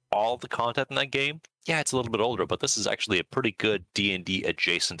 for all the content in that game. Yeah, it's a little bit older, but this is actually a pretty good D&D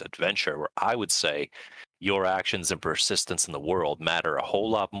adjacent adventure where I would say your actions and persistence in the world matter a whole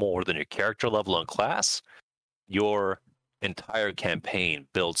lot more than your character level and class. Your entire campaign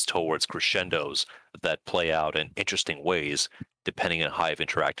builds towards crescendos that play out in interesting ways depending on how you've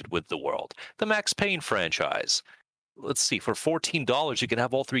interacted with the world. The Max Payne franchise, let's see, for $14 you can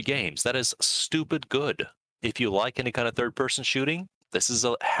have all three games. That is stupid good. If you like any kind of third person shooting, this is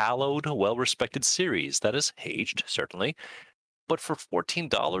a hallowed, well respected series that is aged, certainly. But for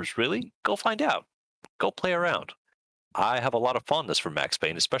 $14, really? Go find out. Go play around. I have a lot of fondness for Max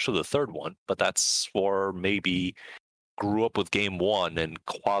Payne, especially the third one, but that's for maybe grew up with game one and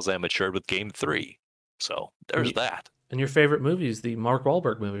quasi matured with game three. So And there's you, that. and your favorite movie is the Mark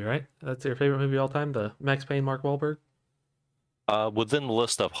Wahlberg movie, right? That's your favorite movie of all time, the Max Payne Mark Wahlberg. Within the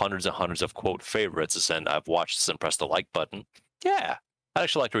list of hundreds and hundreds of quote favorites, and I've watched this and pressed the like button. Yeah, I'd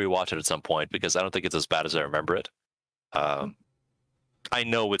actually like to rewatch it at some point because I don't think it's as bad as I remember it. Um, I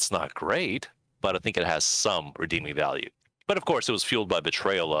know it's not great, but I think it has some redeeming value. But of course, it was fueled by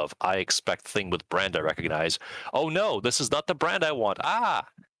betrayal of I expect thing with brand I recognize. Oh no, this is not the brand I want. Ah,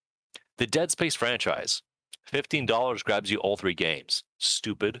 the Dead Space franchise. $15 grabs you all three games.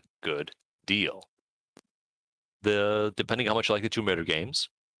 Stupid good deal. The depending how much you like the Tomb Raider games,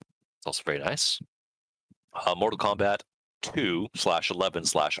 it's also very nice. Mortal Kombat 2 slash 11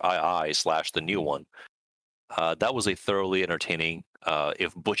 slash II slash the new one. That was a thoroughly entertaining,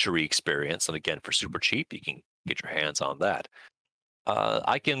 if butchery experience. And again, for super cheap, you can get your hands on that.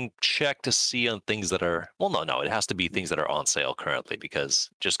 I can check to see on things that are, well, no, it has to be things that are on sale currently because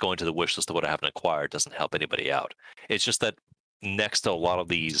just going to the wish list of what I haven't acquired doesn't help anybody out. It's just that next to a lot of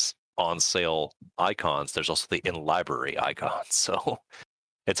these on sale icons, there's also the in library icons. So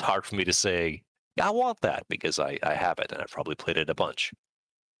it's hard for me to say, yeah, I want that because I have it and I've probably played it a bunch.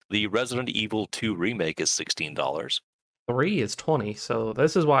 The Resident Evil 2 remake is $16. 3 is 20, so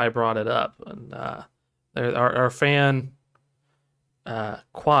this is why I brought it up. And our fan,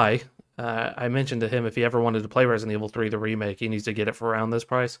 Kwai, I mentioned to him if he ever wanted to play Resident Evil 3, the remake, he needs to get it for around this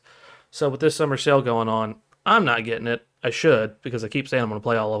price. So with this summer sale going on, I'm not getting it. I should, because I keep saying I'm going to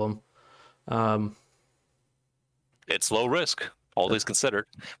play all of them. Um, It's low risk, all things considered.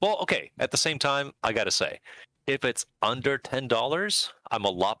 Well, okay, at the same time, I gotta say, if it's under $10, I'm a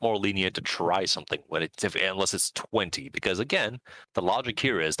lot more lenient to try something when unless it's 20, because again, the logic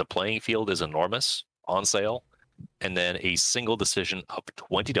here is the playing field is enormous on sale, and then a single decision of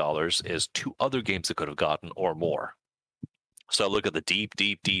 $20 is two other games that could have gotten or more. So I look at the deep,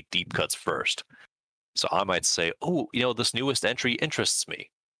 deep, deep, deep cuts first. So I might say, oh, this newest entry interests me.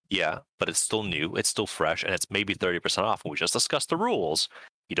 Yeah, but it's still new, it's still fresh, and it's maybe 30% off. And we just discussed the rules.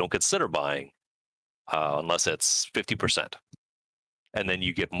 You don't consider buying unless it's 50%. And then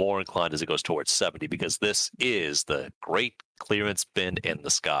you get more inclined as it goes towards 70 because this is the great clearance bin in the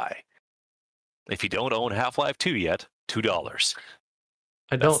sky. If you don't own Half-Life 2 yet, $2.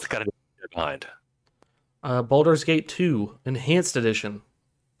 I That's don't. the kind of behind. Baldur's Gate 2 Enhanced Edition,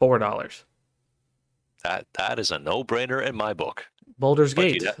 $4. That is a no-brainer in my book. Baldur's But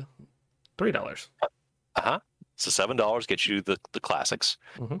you'd Gate, have, $3. uh-huh. So $7 gets you the classics.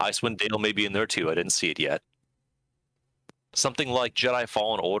 Mm-hmm. Icewind Dale may be in there too. I didn't see it yet. Something like Jedi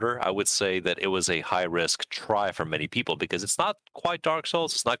Fallen Order, I would say that it was a high risk try for many people because it's not quite Dark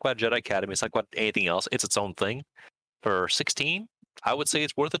Souls, it's not quite Jedi Academy, it's not quite anything else. It's its own thing. For 16, I would say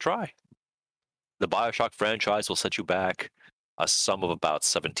it's worth a try. The BioShock franchise will set you back a sum of about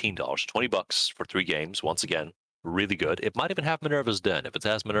 $17, $20 for 3 games. Once again, really good. It might even have Minerva's Den. If it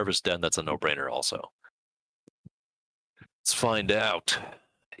has Minerva's Den, that's a no-brainer also. Let's find out.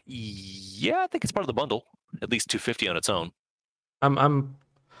 Yeah, I think it's part of the bundle. At least 250 on its own. I'm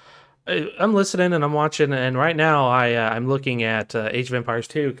listening and I'm watching, and right now I'm looking at Age of Empires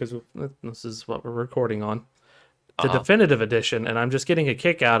 2 because this is what we're recording on the Uh-huh. definitive edition, and I'm just getting a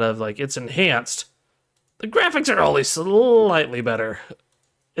kick out of like it's enhanced. The graphics are only slightly better.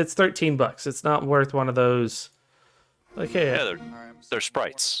 It's $13. It's not worth one of those. Okay, Yeah, they're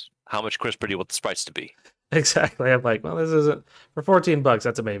sprites. How much crisper do you want the sprites to be? exactly. I'm like, well, this isn't for $14.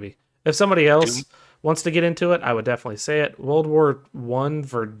 That's a maybe. If somebody Doom, else wants to get into it, I would definitely say it. World War One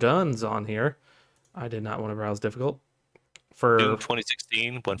Verdun's on here. I did not want to browse difficult. Doom For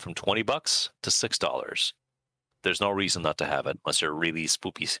 2016 went from $20 to $6. There's no reason not to have it unless you're really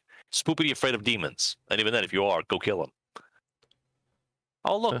spoopy afraid of demons. And even then, if you are, go kill them.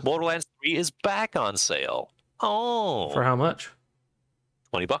 Oh, look, Borderlands 3 is back on sale. Oh, for how much?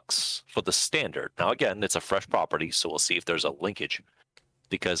 $20 for the standard. Now, again, it's a fresh property, so we'll see if there's a linkage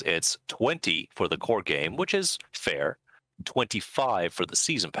because it's 20 for the core game, which is fair. 25 for the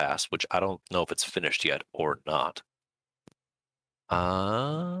season pass, which I don't know if it's finished yet or not.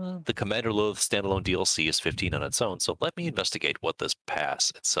 The Commander Loath standalone DLC is 15 on its own, so let me investigate what this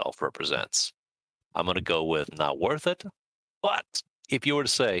pass itself represents. I'm going to go with not worth it, but if you were to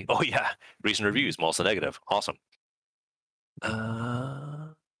say, oh yeah, recent reviews, mostly negative, awesome.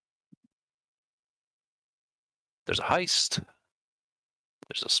 There's a heist.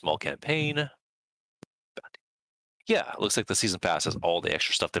 There's a small campaign. Yeah, it looks like the season pass has all the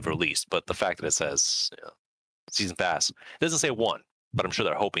extra stuff they've released, but the fact that it says season pass, it doesn't say one, but I'm sure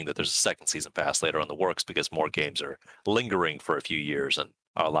they're hoping that there's a second season pass later in the works because more games are lingering for a few years and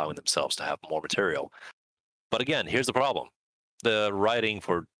are allowing themselves to have more material. But again, here's the problem. The writing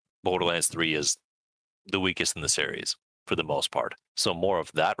for Borderlands 3 is the weakest in the series for the most part. So more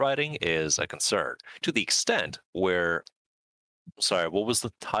of that writing is a concern to the extent where, sorry, what was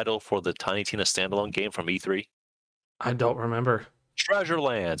the title for the Tiny Tina standalone game from E3? I don't remember.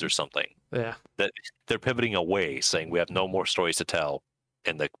 Treasurelands or something. Yeah. That they're pivoting away, saying we have no more stories to tell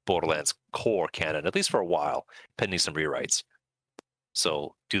in the Borderlands core canon, at least for a while, pending some rewrites.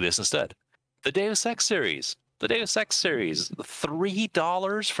 So do this instead. The Deus Ex series. The Deus Ex series.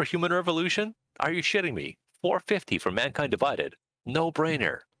 $3 for Human Revolution? Are you shitting me? $4.50 for Mankind Divided. No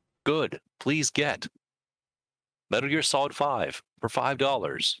brainer. Good. Please get. Metal Gear Solid 5 for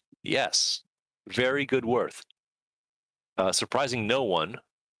 $5. Yes. Very good worth. Surprising no one.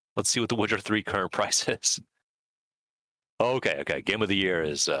 Let's see what The Witcher 3 current price is. Okay. Game of the Year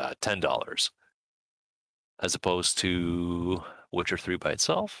is $10. As opposed to Witcher 3 by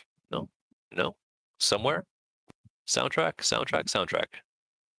itself? No. Somewhere? Soundtrack.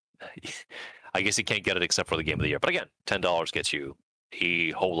 I guess you can't get it except for the Game of the Year. But again, $10 gets you a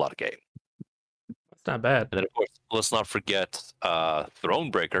whole lot of game. That's not bad. And then, of course, let's not forget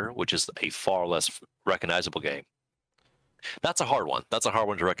Thronebreaker, which is a far less recognizable game. That's a hard one. That's a hard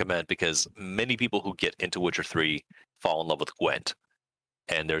one to recommend because many people who get into Witcher 3 fall in love with Gwent.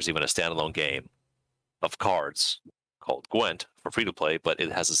 And there's even a standalone game of cards called Gwent for free to play, but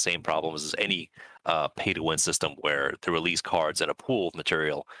it has the same problems as any pay to win system where they release cards in a pool of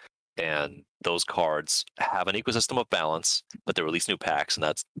material. And those cards have an ecosystem of balance, but they release new packs, and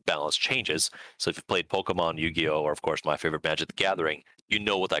that balance changes. So if you've played Pokemon, Yu-Gi-Oh, or of course my favorite Magic the Gathering, you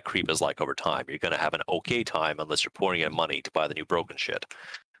know what that creep is like over time. You're going to have an okay time unless you're pouring in money to buy the new broken shit.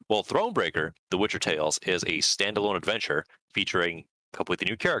 Well, Thronebreaker, The Witcher Tales, is a standalone adventure featuring completely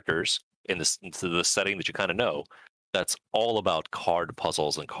new characters in this into the setting that you kind of know. That's all about card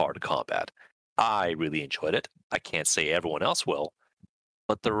puzzles and card combat. I really enjoyed it. I can't say everyone else will,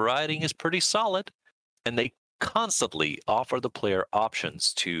 but the writing is pretty solid, and they constantly offer the player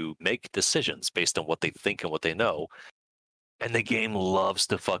options to make decisions based on what they think and what they know. And the game loves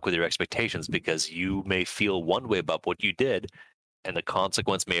to fuck with your expectations because you may feel one way about what you did, and the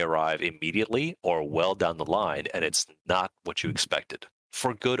consequence may arrive immediately or well down the line, and it's not what you expected,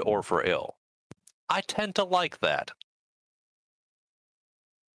 for good or for ill. I tend to like that.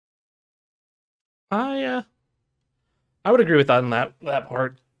 I would agree with that on that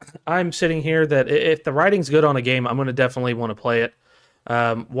part. I'm sitting here that if the writing's good on a game, I'm going to definitely want to play it.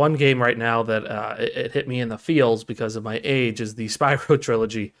 One game right now that it hit me in the feels because of my age is the Spyro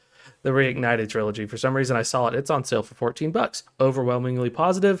trilogy, the Reignited trilogy. For some reason, I saw it. It's on sale for $14. Overwhelmingly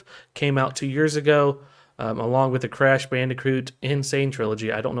positive. Came out 2 years ago, along with the Crash Bandicoot Insane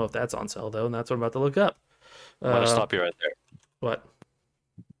trilogy. I don't know if that's on sale though, and that's what I'm about to look up. I'm going to Uh, stop you right there. what?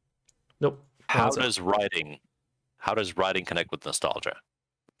 Nope. Not on How sale. does writing how does writing connect with nostalgia?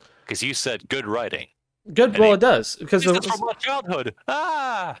 Because you said good writing. Good. And Well, it, it does because this is from my childhood.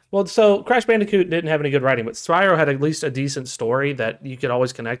 well, so Crash Bandicoot didn't have any good writing, but Spyro had at least a decent story that you could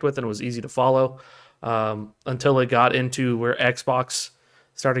always connect with and it was easy to follow. Until it got into where Xbox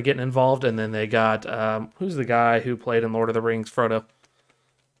started getting involved, and then they got who's the guy who played in Lord of the Rings, Frodo?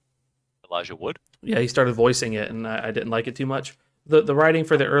 Elijah Wood. Yeah, he started voicing it, and I didn't like it too much. The writing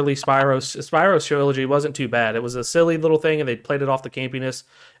for the early Spyro trilogy wasn't too bad. It was a silly little thing, and they played it off the campiness.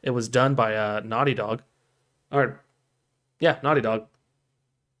 It was done by Naughty Dog, or yeah, Naughty Dog.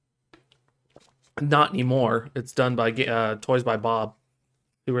 Not anymore. It's done by Toys by Bob,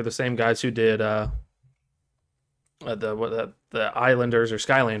 who were the same guys who did the Islanders or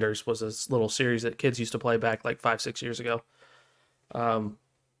Skylanders was this little series that kids used to play back like 5-6 years ago. And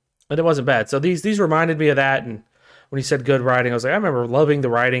it wasn't bad. So these reminded me of that. And when he said good writing, I was like, I remember loving the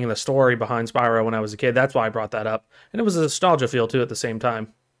writing and the story behind Spyro when I was a kid. That's why I brought that up. And it was a nostalgia feel too at the same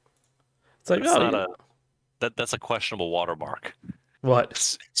time. It's like, That's oh, not yeah. a that's a questionable watermark. What?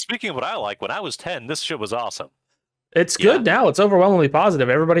 Speaking of what I like, when I was 10, this shit was awesome. It's Yeah, good now. It's overwhelmingly positive.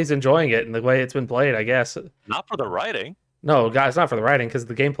 Everybody's enjoying it and the way it's been played, I guess. not for the writing. No, guys, not for the writing because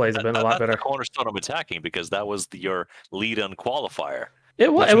the gameplays have been a lot That's the better. cornerstone of attacking because that was your lead-in qualifier.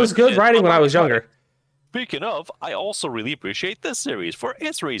 It was, Which it was good mentions writing when I was writing. younger. Speaking of, I also really appreciate this series for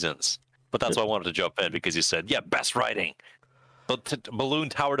its reasons. But that's why I wanted to jump in because you said, yeah, best writing. But Balloon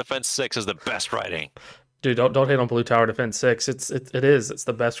Tower Defense 6 is the best writing. Dude, don't hate on Blue Tower Defense 6. It is. It's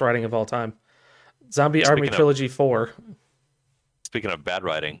the best writing of all time. Zombie Army Speaking of Trilogy 4. speaking of bad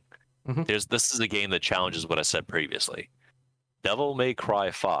writing, Mhm. this is a game that challenges what I said previously. Devil May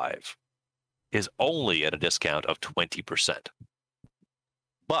Cry 5 is only at a discount of 20%.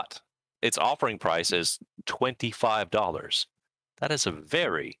 But its offering price is $25. That is a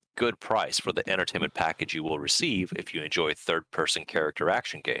very good price for the entertainment package you will receive if you enjoy third-person character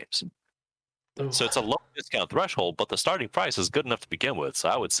action games. Ooh. So it's a low discount threshold, but the starting price is good enough to begin with. So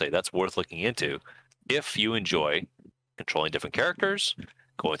I would say that's worth looking into if you enjoy controlling different characters,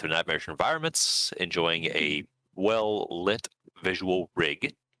 going through nightmarish environments, enjoying a well-lit visual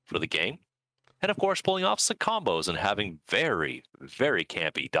rig for the game, and of course pulling off some combos and having very, very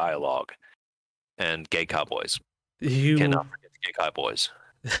campy dialogue and gay cowboys. You Cannot forget the gay cowboys.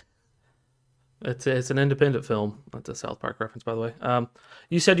 it's an independent film. That's a South Park reference, by the way.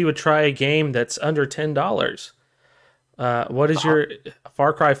 You said you would try a game that's under $10. What is your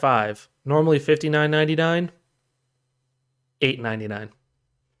Far Cry 5? Normally $59.99, $8.99.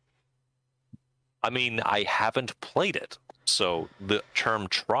 I mean, I haven't played it, so the term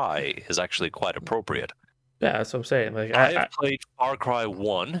try is actually quite appropriate. Yeah, that's what I'm saying. Like I have played Far Cry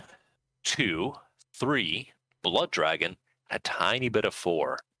 1, 2, 3, Blood Dragon, a tiny bit of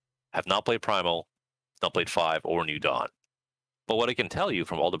 4. Have not played Primal, not played 5 or New Dawn. But what I can tell you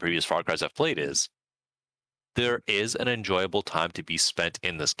from all the previous Far Cries I've played is there is an enjoyable time to be spent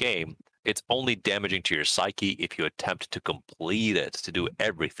in this game. It's only damaging to your psyche if you attempt to complete it, to do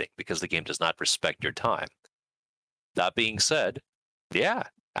everything, because the game does not respect your time. That being said, yeah,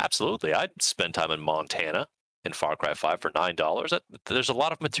 absolutely. I'd spend time in Montana in Far Cry 5 for $9. There's a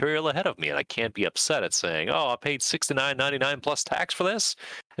lot of material ahead of me, and I can't be upset at saying, oh, I paid $69.99 plus tax for this.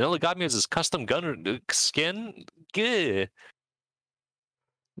 It only got me as this custom gun skin. Gah.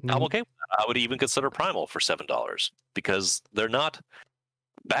 I'm okay with that. I would even consider Primal for $7 because they're not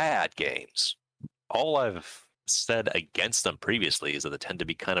bad games. All I've said against them previously is that they tend to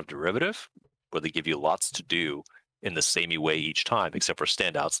be kind of derivative, where they give you lots to do in the samey way each time, except for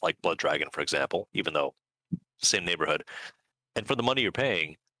standouts like Blood Dragon, for example, even though same neighborhood. And for the money you're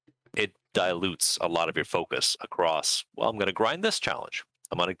paying, it dilutes a lot of your focus across, well, I'm going to grind this challenge.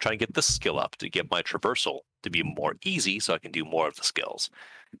 I'm going to try and get this skill up to get my traversal to be more easy so I can do more of the skills.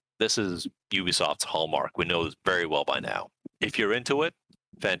 This is Ubisoft's hallmark. We know this very well by now. If you're into it,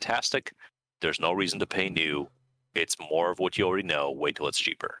 fantastic. There's no reason to pay new. It's more of what you already know. Wait till it's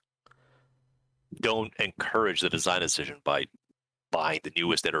cheaper. Don't encourage the design decision by buying the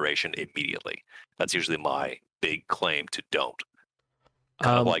newest iteration immediately. That's usually my big claim to don't.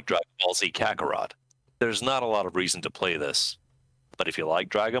 Kind of like Dragon Ball Z Kakarot. There's not a lot of reason to play this, But if you like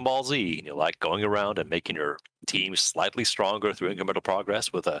Dragon Ball Z and you like going around and making your team slightly stronger through incremental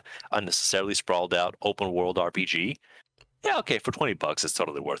progress with a unnecessarily sprawled out open world RPG, yeah, okay, for $20 it's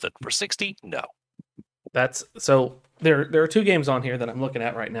totally worth it. For 60, no. That's so there are two games on here that I'm looking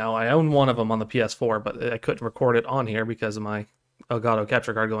at right now. I own one of them on the PS4, but I couldn't record it on here because of my Elgato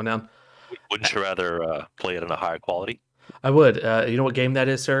capture card going down. Wouldn't you rather play it in a higher quality? I would. You know what game that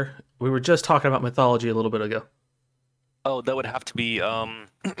is, sir? We were just talking about mythology a little bit ago. Oh, that would have to be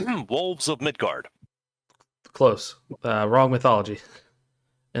Wolves of Midgard. Close. Wrong mythology.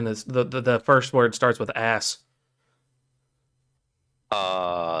 And the first word starts with ass.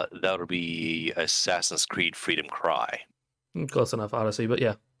 That would be Assassin's Creed Freedom Cry. Close enough, Odyssey, but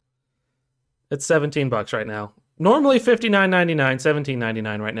yeah. It's $17 right now. Normally $59.99,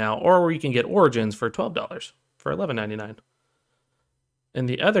 $17.99 right now, or you can get Origins for $12 for $11.99. And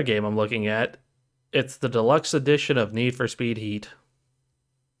the other game I'm looking at, it's the deluxe edition of Need for Speed Heat.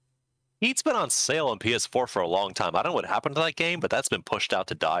 Heat's been on sale on PS4 for a long time. I don't know what happened to that game, but that's been pushed out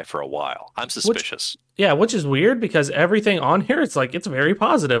to die for a while. I'm suspicious. Which is weird because everything on here, it's very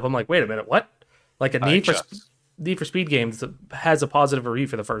positive. I'm like, wait a minute, what? Like a Need for Speed game that has a positive review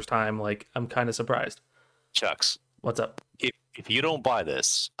for the first time. Like, I'm kind of surprised. Chucks, what's up? If you don't buy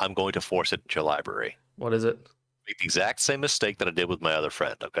this, I'm going to force it into your library. What is it? Make the exact same mistake that I did with my other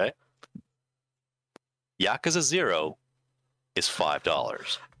friend, okay? Yakuza 0 is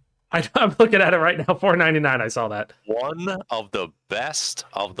 $5. I'm looking at it right now, $4.99. I saw that. One of the best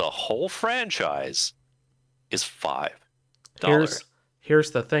of the whole franchise is $5.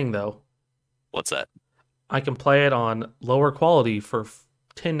 Here's the thing, though. What's that? I can play it on lower quality for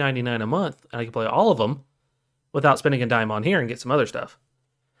 $10.99 a month, and I can play all of them without spending a dime on here and get some other stuff.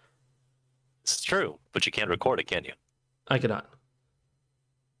 It's true, but you can't record it, can you? I cannot.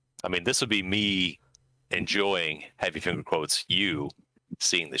 I mean, this would be me enjoying, heavy finger quotes, you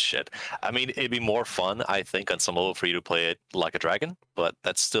seeing this shit. I mean, it'd be more fun, I think, on some level for you to play it like a dragon, but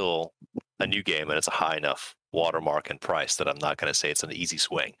that's still a new game, and it's a high enough watermark and price that I'm not going to say it's an easy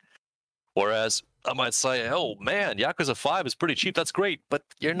swing. Whereas I might say, oh man, Yakuza 5 is pretty cheap, that's great, but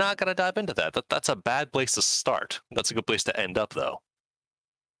you're not going to dive into that. That's a bad place to start. That's a good place to end up, though.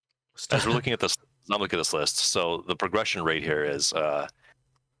 As we're looking at this, I'm looking at this list, so the progression rate here is,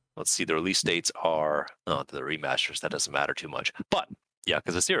 let's see, the release dates are, the remasters, that doesn't matter too much, but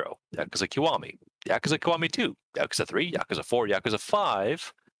Yakuza 0, Yakuza Kiwami, Yakuza Kiwami 2, Yakuza 3, Yakuza 4, Yakuza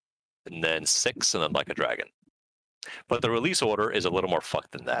 5, and then 6, and then Like a Dragon. But the release order is a little more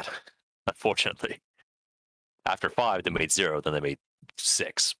fucked than that, unfortunately. After 5, they made 0, then they made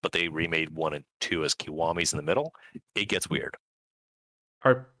 6, but they remade 1 and 2 as Kiwamis in the middle. It gets weird.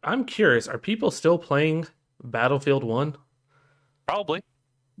 I'm curious, are people still playing Battlefield 1? Probably.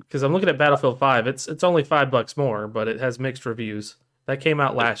 Because I'm looking at Battlefield 5. It's only $5 more, but it has mixed reviews. That came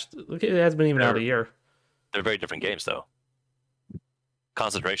out it hasn't been even out a year. They're very different games, though.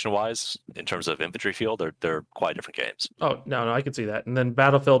 Concentration-wise, in terms of infantry field, they're quite different games. Oh, no, I can see that. And then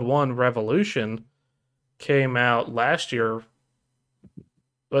Battlefield 1 Revolution came out last year.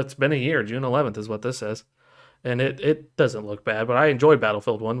 Well, it's been a year. June 11th is what this says. And it doesn't look bad, but I enjoyed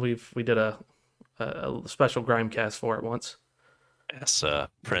Battlefield 1. We did a special Grime cast for it once. Yes,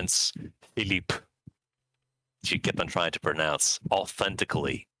 Prince Philippe. You kept on trying to pronounce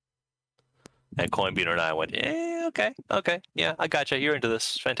authentically. And Coinbeater and I went, okay, yeah, I gotcha. You're into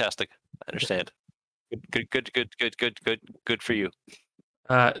this. Fantastic. I understand. Good for you.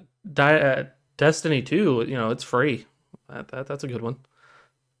 Destiny 2, it's free. That's a good one.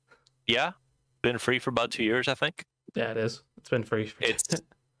 Yeah, been free for about 2 years, I think. Yeah, it is. It's been free. It's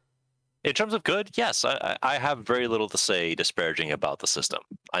in terms of good, yes. I have very little to say disparaging about the system.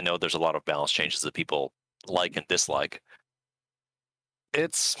 I know there's a lot of balance changes that people like and dislike.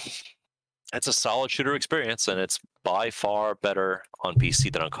 It's a solid shooter experience, and it's by far better on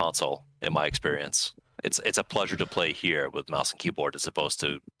PC than on console, in my experience. It's a pleasure to play here with mouse and keyboard as opposed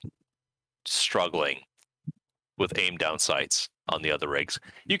to struggling with aim down sights on the other rigs.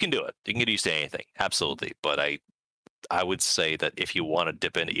 You can do it. You can get used to anything, absolutely. But I would say that if you want to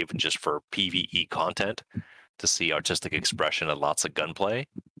dip in even just for PvE content to see artistic expression and lots of gunplay,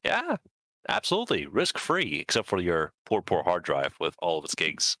 yeah, absolutely, risk-free, except for your poor hard drive with all of its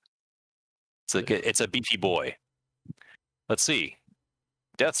gigs. It's a beefy boy. Let's see.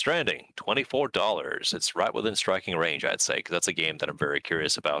 Death Stranding, $24. It's right within striking range, I'd say, because that's a game that I'm very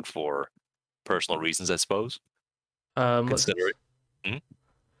curious about for personal reasons, I suppose. Consider it.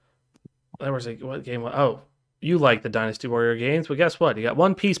 There was what game? Oh, you like the Dynasty Warrior games, but guess what? You got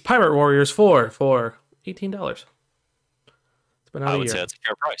One Piece Pirate Warriors 4 for $18. It's been out I a would say year. that's a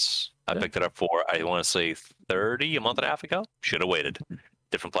fair price. I Yeah. picked it up for, I want to say 30 a month and a half ago. Should have waited.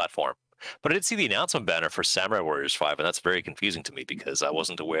 Different platform. But I did see the announcement banner for Samurai Warriors 5, and that's very confusing to me because I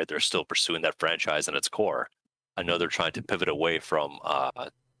wasn't aware they're still pursuing that franchise in its core. I know they're trying to pivot away from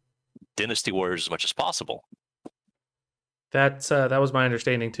Dynasty Warriors as much as possible. That was my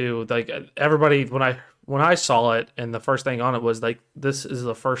understanding too. Like everybody, when I saw it, and the first thing on it was like, this is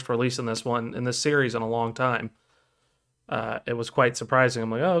the first release in this series in a long time. It was quite surprising. I'm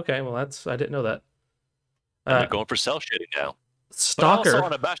like, oh, okay, well, I didn't know that. And they're Uh, going for cell shading now. But I also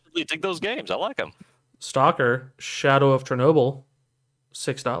Stalker, unabashedly dig those games. I like them. Stalker, Shadow of Chernobyl,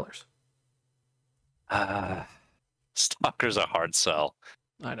 $6. Uh, Stalker's a hard sell.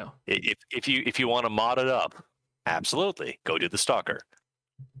 I know. If you want to mod it up, absolutely go do the Stalker.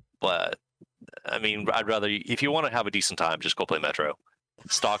 But I mean, I'd rather, if you want to have a decent time, just go play Metro.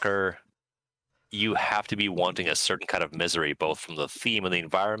 Stalker, you have to be wanting a certain kind of misery, both from the theme and the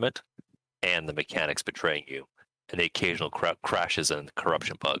environment, and the mechanics betraying you, and the occasional crashes and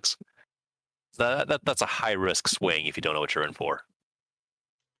corruption bugs. That's a high risk swing if you don't know what you're in for.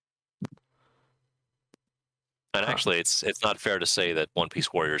 And Huh. actually, it's not fair to say that One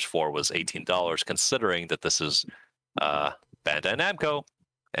Piece Warriors 4 was $18, considering that this is Bandai Namco,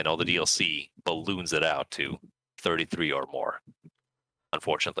 and all the DLC balloons it out to 33 or more.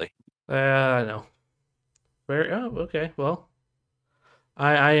 Unfortunately, I know. Very. Oh, okay. Well,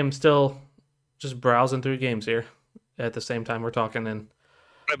 I am still just browsing through games here at the same time we're talking, and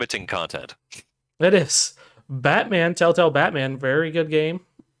limiting content. it is Telltale Batman, very good game.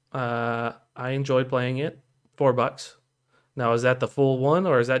 I enjoyed playing it. $4. Now, is that the full one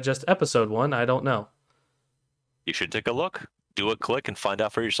or is that just episode one? I don't know. You should take a look, do a click, and find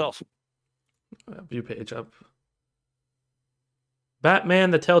out for yourself. View page up.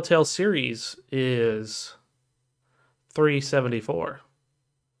 Batman the Telltale series is $3.74.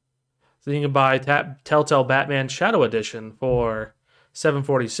 So you can buy Telltale Batman Shadow Edition for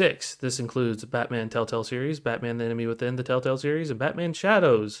 $7.46. This includes Batman Telltale series, Batman the Enemy Within the Telltale series, and Batman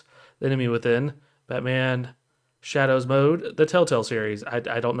Shadows the Enemy Within, Batman Shadows Mode the Telltale series. I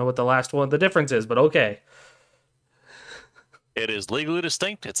don't know what the last one the difference is, but okay. It is legally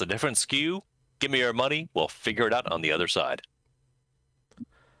distinct. It's a different SKU. Give me your money. We'll figure it out on the other side.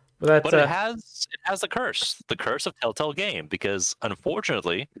 But But it has the curse of Telltale game, because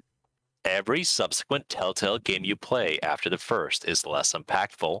unfortunately, every subsequent Telltale game you play after the first is less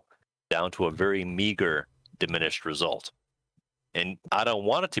impactful, down to a very meager, diminished result. And I don't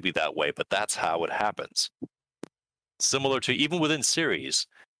want it to be that way, but that's how it happens. Similar to even within series,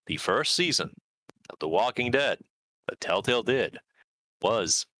 the first season of The Walking Dead that Telltale did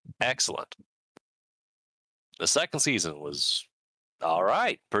was excellent. The second season was all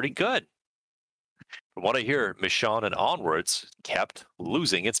right, pretty good. From what I hear, Michonne and onwards kept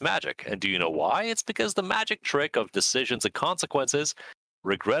losing its magic. And do you know why? It's because the magic trick of decisions and consequences,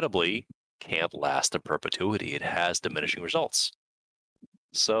 regrettably, can't last in perpetuity. It has diminishing results.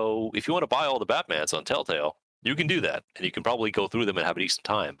 So if you want to buy all the Batmans on Telltale, you can do that. And you can probably go through them and have a decent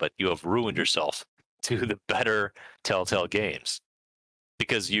time, but you have ruined yourself to the better Telltale games.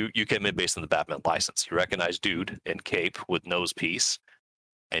 Because you came in based on the Batman license. You recognize dude in cape with nose piece,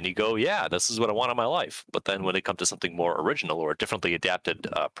 and you go, yeah, this is what I want in my life. But then when it comes to something more original or a differently adapted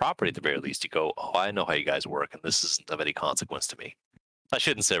property at the very least, you go, oh, I know how you guys work, and this isn't of any consequence to me. I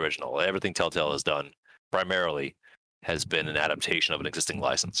shouldn't say original. Everything Telltale has done primarily has been an adaptation of an existing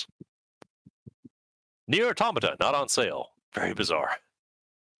license. Nier Automata, not on sale. Very bizarre.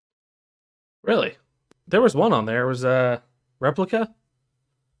 really, there was one on there. It was Replica.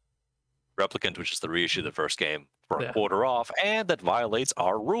 Replicant, which is the reissue of the first game, for a Yeah. quarter off, and that violates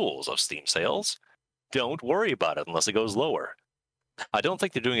our rules of Steam sales. Don't worry about it unless it goes lower. I don't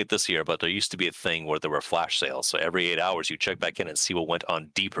think they're doing it this year, but there used to be a thing where there were flash sales, so every 8 hours you check back in and see what went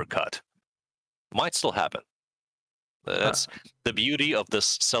on deeper cut. Might still happen. That's the beauty of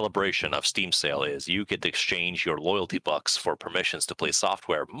this celebration of Steam sale, is you get to exchange your loyalty bucks for permissions to play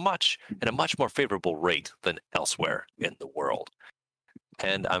software at a much more favorable rate than elsewhere in the world.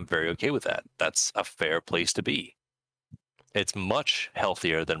 And I'm very okay with that. That's a fair place to be. It's much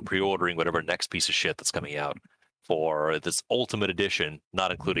healthier than pre-ordering whatever next piece of shit that's coming out for this Ultimate Edition, not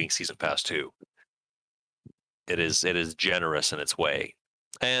including Season Pass 2. It is generous in its way.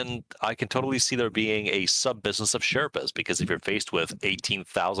 And I can totally see there being a sub-business of Sherpas, because if you're faced with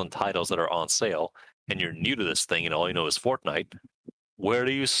 18,000 titles that are on sale and you're new to this thing and all you know is Fortnite, where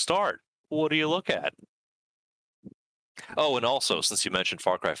do you start? What do you look at? Oh, and also, since you mentioned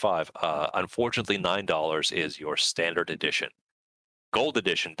Far Cry 5, unfortunately, $9 is your standard edition. Gold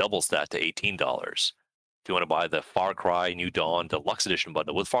edition doubles that to $18. If you want to buy the Far Cry New Dawn Deluxe Edition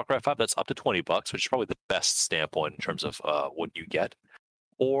bundle with Far Cry 5, that's up to $20, which is probably the best standpoint in terms of what you get.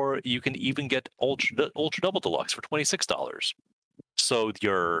 Or you can even get Ultra Double Deluxe for $26. So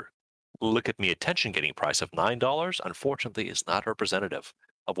your look at me attention getting price of $9, unfortunately, is not representative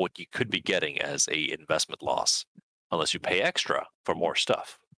of what you could be getting as a investment loss, unless you pay extra for more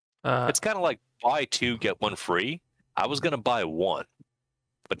stuff. Uh, It's kind of like buy two get one free. I was gonna buy one,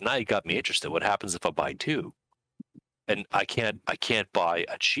 but now you got me interested. What happens if I buy two? And I can't buy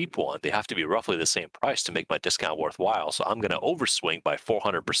a cheap one. They have to be roughly the same price to make my discount worthwhile. So I'm going to overswing by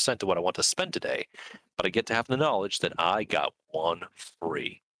 400% of what I want to spend today. But I get to have the knowledge that I got one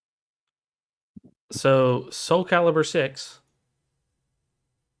free. so Soul Calibur 6,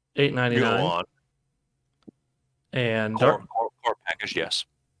 Go $8.99, on. and Core package, yes.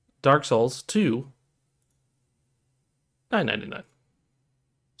 Dark Souls 2, $9.99.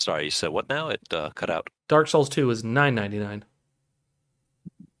 Sorry, you said what now? It cut out. Dark Souls 2 is $9.99.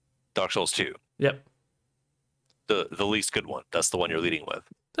 Dark Souls 2, Yep. the least good one. That's the one you're leading with.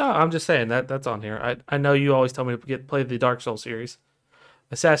 No, I'm just saying that's on here. I know you always tell me to play the Dark Souls series.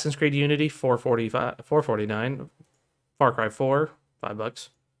 Assassin's Creed Unity, $4.49. Far Cry 4, $5.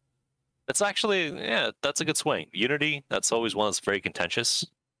 It's actually, yeah, that's a good swing. Unity, that's always one that's very contentious.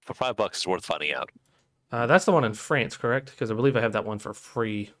 For $5, it's worth finding out. That's the one in France, correct? Because I believe I have that one for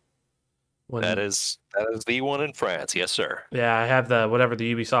free. That is the one in France, yes, sir. Yeah, I have the whatever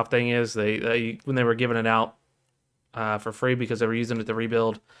the Ubisoft thing is. They when they were giving it out for free because they were using it to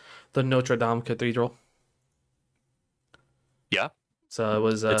rebuild the Notre Dame Cathedral. Yeah, So it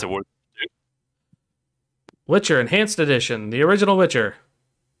was it's a worth. Witcher Enhanced Edition, the original Witcher,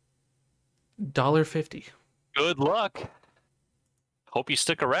 $1.50. Good luck. Hope you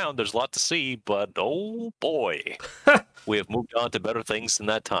stick around. There's a lot to see, but oh boy, we have moved on to better things in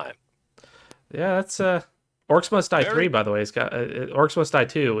that time. Yeah, that's Orcs Must Die Very- 3, by the way. It's got Orcs Must Die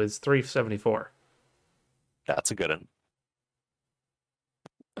 2 is $3.74. That's a good one.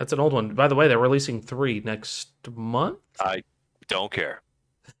 That's an old one. By the way, they're releasing 3 next month. I don't care.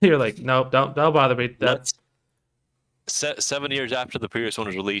 You're like, nope, don't bother me. Let's 7 years after the previous one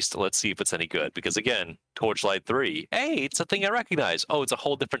was released. Let's see if it's any good. Because again, Torchlight 3. Hey, it's a thing I recognize. Oh, it's a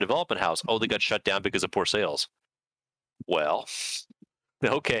whole different development house. Oh, they got shut down because of poor sales. Well,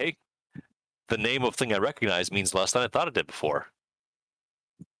 okay. The name of thing I recognize means less than I thought it did before.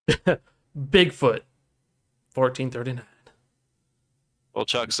 Bigfoot, $14.39. Well,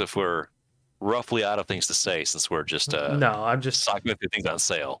 Chucks, if we're roughly out of things to say, since we're just No, I'm just. talking about things on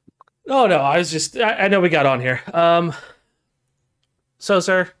sale. Oh no, I was just. I know we got on here. So,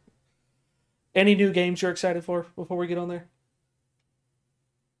 sir, any new games you're excited for before we get on there?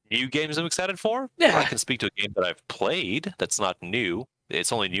 New games I'm excited for? Yeah. I can speak to a game that I've played that's not new.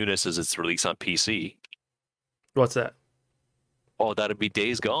 Its only newness is its release on PC. What's that? Oh, that'd be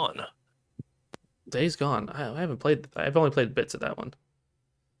Days Gone. Days Gone. I haven't played. I've only played bits of that one.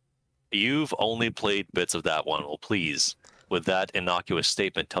 You've only played bits of that one. Well, please, with that innocuous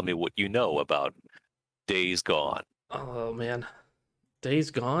statement, tell me what you know about Days Gone. Oh man, Days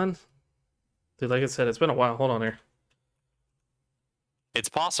Gone. Dude, like I said, it's been a while. Hold on here. It's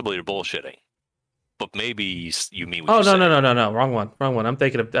possible you're bullshitting, but maybe you mean what Oh you no, say. no, wrong one. I'm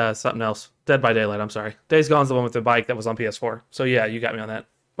thinking of something else. Dead by Daylight. I'm sorry. Days Gone's the one with the bike that was on PS4. So yeah, you got me on that.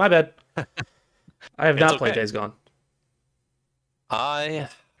 My bad. I have not played okay. Days Gone. I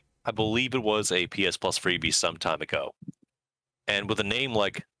believe it was a PS Plus freebie some time ago. And with a name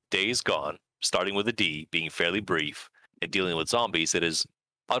like Days Gone, starting with a D, being fairly brief, and dealing with zombies, it is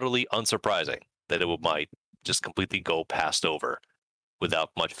utterly unsurprising that it might just completely go passed over without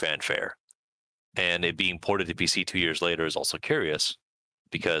much fanfare. And it being ported to PC 2 years later is also curious,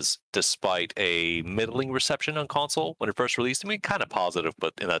 because despite a middling reception on console when it first released, I mean, kind of positive,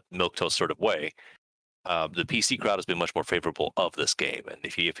 but in a milquetoast sort of way, the PC crowd has been much more favorable of this game. And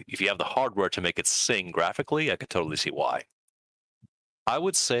if you have the hardware to make it sing graphically, I could totally see why. I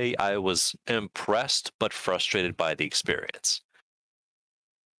would say I was impressed but frustrated by the experience.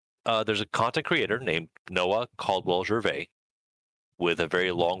 There's a content creator named Noah Caldwell-Gervais with a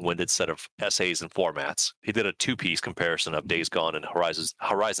very long-winded set of essays and formats. He did a two-piece comparison of Days Gone and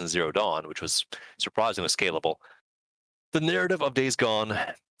Horizon Zero Dawn, which was surprisingly scalable. The narrative of Days Gone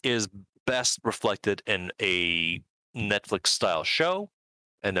is best reflected in a Netflix-style show,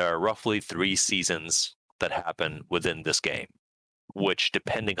 and there are roughly 3 seasons that happen within this game, which,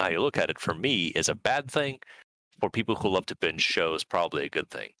 depending how you look at it, for me, is a bad thing. For people who love to binge shows, probably a good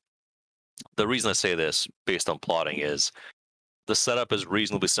thing. The reason I say this, based on plotting, is the setup is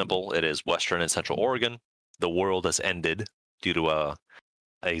reasonably simple. It is Western and Central Oregon. The world has ended due to a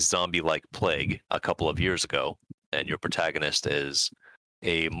a zombie-like plague a couple of years ago, and your protagonist is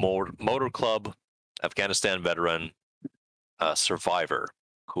a motor club Afghanistan veteran survivor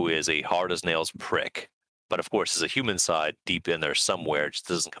who is a hard as nails prick. But of course, there's a human side deep in there somewhere. It just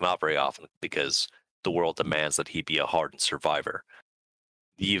doesn't come out very often because the world demands that he be a hardened survivor.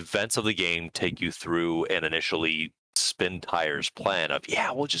 The events of the game take you through an initially spin tires plan of,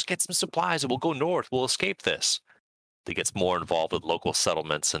 yeah, we'll just get some supplies and we'll go north. We'll escape this. That gets more involved with local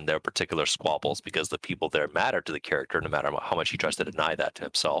settlements and their particular squabbles because the people there matter to the character, no matter how much he tries to deny that to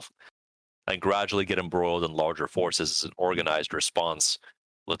himself, and gradually get embroiled in larger forces as an organized response,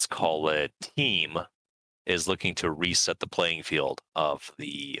 let's call it team, is looking to reset the playing field of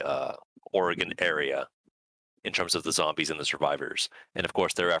the Oregon area in terms of the zombies and the survivors. And of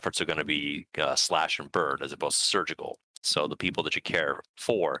course, their efforts are going to be slash and burn as opposed to surgical. So the people that you care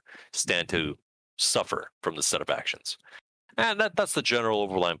for stand to suffer from the set of actions. And that's the general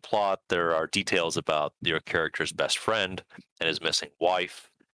overlying plot. There are details about your character's best friend and his missing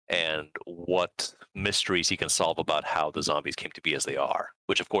wife, and what mysteries he can solve about how the zombies came to be as they are,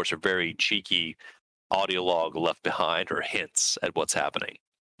 which of course are very cheeky audio log left behind or hints at what's happening.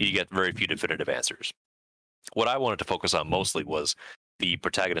 You get very few definitive answers. What I wanted to focus on mostly was the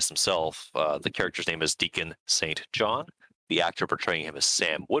protagonist himself. The character's name is Deacon St. John. The actor portraying him is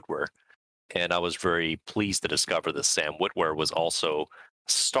Sam Witwer, and I was very pleased to discover that Sam Witwer was also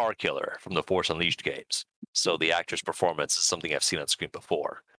Star Killer from the Force Unleashed games. So the actor's performance is something I've seen on screen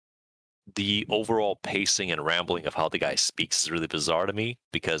before. The overall pacing and rambling of how the guy speaks is really bizarre to me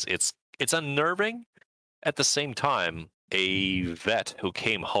because it's unnerving. At the same time, a vet who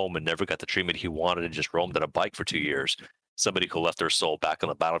came home and never got the treatment he wanted and just roamed on a bike for 2 years, somebody who left their soul back on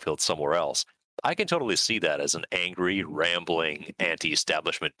the battlefield somewhere else. I can totally see that as an angry, rambling,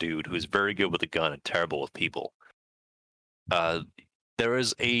 anti-establishment dude who's very good with a gun and terrible with people. Uh, there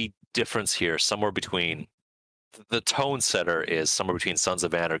is a difference here, somewhere between the tone setter is somewhere between Sons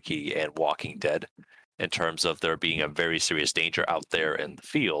of Anarchy and Walking Dead in terms of there being a very serious danger out there in the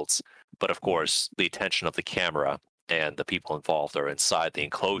fields. But of course, the attention of the camera and the people involved are inside the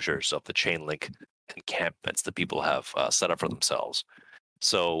enclosures of the chain link encampments that people have set up for themselves.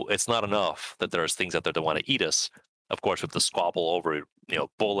 So it's not enough that there's things out there that want to eat us. Of course, with the squabble over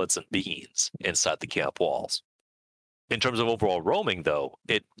bullets and beans inside the camp walls. In terms of overall roaming, though,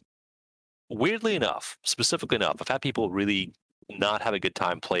 it weirdly enough, specifically enough, I've had people really not have a good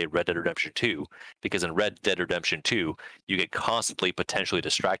time playing Red Dead Redemption 2 because in Red Dead Redemption 2, you get constantly potentially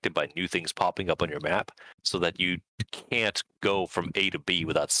distracted by new things popping up on your map so that you can't go from A to B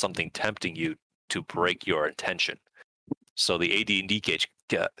without something tempting you to break your intention. So the ADHD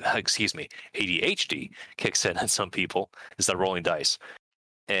kicks in some people instead of rolling dice,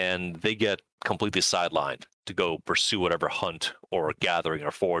 and they get completely sidelined to go pursue whatever hunt or gathering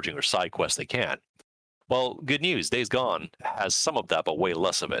or foraging or side quest they can. Well, good news, Days Gone has some of that, but way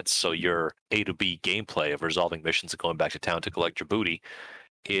less of it. So your A to B gameplay of resolving missions and going back to town to collect your booty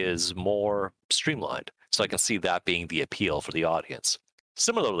is more streamlined. So I can see that being the appeal for the audience.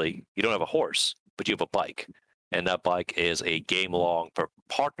 Similarly, you don't have a horse, but you have a bike. And that bike is a game long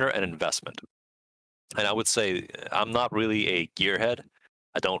partner and investment. And I would say I'm not really a gearhead.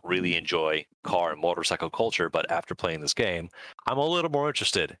 I don't really enjoy car and motorcycle culture, but after playing this game, I'm a little more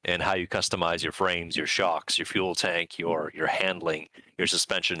interested in how you customize your frames, your shocks, your fuel tank, your handling, your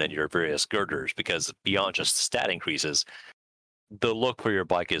suspension, and your various girders. Because beyond just stat increases, the look for your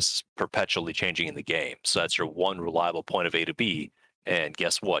bike is perpetually changing in the game. So that's your one reliable point of A to B. And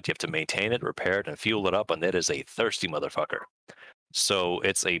guess what? You have to maintain it, repair it, and fuel it up, and it is a thirsty motherfucker. So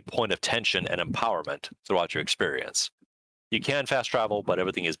it's a point of tension and empowerment throughout your experience. You can fast travel, but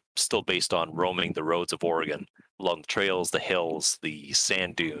everything is still based on roaming the roads of Oregon along the trails, the hills, the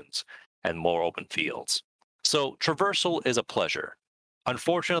sand dunes, and more open fields. So traversal is a pleasure.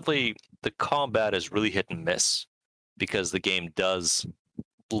 Unfortunately, the combat is really hit and miss because the game does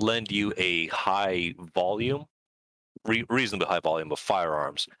lend you a high volume, reasonably high volume of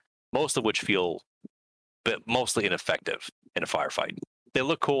firearms, most of which feel but mostly ineffective in a firefight. They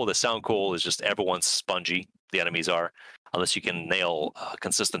look cool, they sound cool, it's just everyone's spongy, the enemies are. Unless you can nail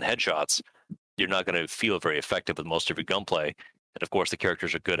consistent headshots, you're not going to feel very effective with most of your gunplay. And of course, the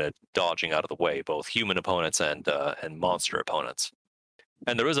characters are good at dodging out of the way, both human opponents and monster opponents.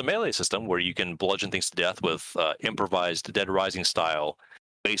 And there is a melee system where you can bludgeon things to death with improvised Dead Rising style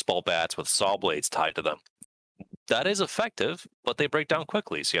baseball bats with saw blades tied to them. That is effective, but they break down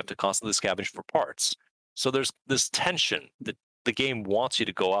quickly, so you have to constantly scavenge for parts. So there's this tension that the game wants you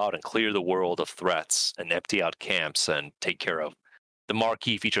to go out and clear the world of threats and empty out camps and take care of the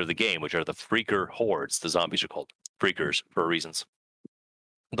marquee feature of the game, which are the freaker hordes. The zombies are called freakers for reasons.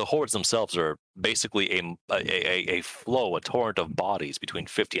 the hordes themselves are basically a flow, a torrent of bodies between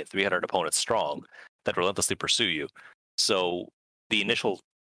 50 and 300 opponents strong that relentlessly pursue you. So the initial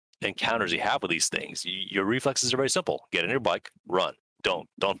encounters you have with these things, your reflexes are very simple: get in your bike, run. Don't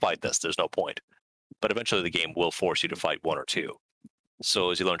fight this. There's no point. But eventually, the game will force you to fight one or two.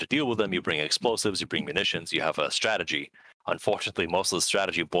 So as you learn to deal with them, you bring explosives, you bring munitions, you have a strategy. Unfortunately, most of the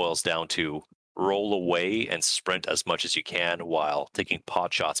strategy boils down to roll away and sprint as much as you can while taking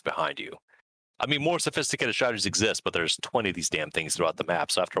pot shots behind you. I mean, more sophisticated strategies exist, but there's 20 of these damn things throughout the map.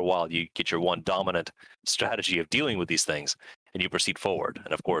 So after a while, you get your one dominant strategy of dealing with these things, and you proceed forward.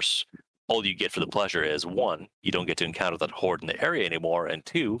 And of course, all you get for the pleasure is one, you don't get to encounter that horde in the area anymore, and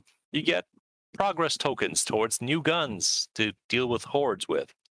two, you get progress tokens towards new guns to deal with hordes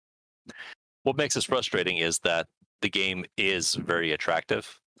with. What makes this frustrating is that the game is very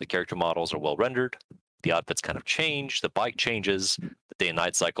attractive. The character models are well rendered. The outfits kind of change. The bike changes. The day and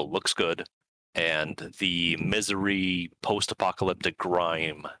night cycle looks good. And the misery post apocalyptic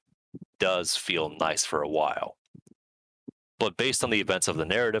grime does feel nice for a while. But based on the events of the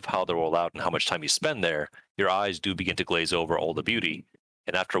narrative, how they roll out, and how much time you spend there, your eyes do begin to glaze over all the beauty.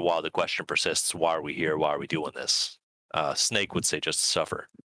 And after a while, the question persists: why are we here? Why are we doing this? Snake would say just to suffer.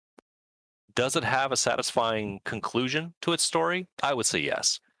 Does it have a satisfying conclusion to its story? I would say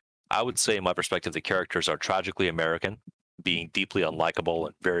yes. I would say, in my perspective, the characters are tragically American, being deeply unlikable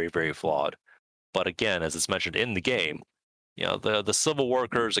and very, very flawed. But again, as it's mentioned in the game, the civil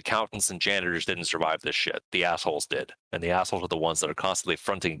workers, accountants, and janitors didn't survive this shit. The assholes did. And the assholes are the ones that are constantly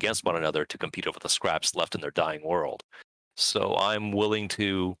fronting against one another to compete over the scraps left in their dying world. So I'm willing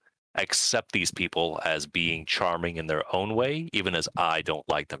to accept these people as being charming in their own way, even as I don't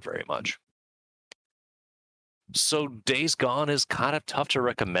like them very much. So Days Gone is kind of tough to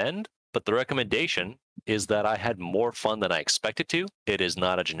recommend, but the recommendation is that I had more fun than I expected to. It is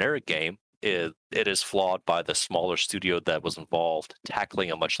not a generic game. It is flawed by the smaller studio that was involved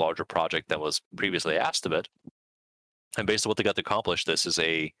tackling a much larger project than was previously asked of it. And based on what they got to accomplish, this is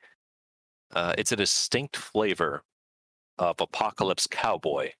it's a distinct flavor of apocalypse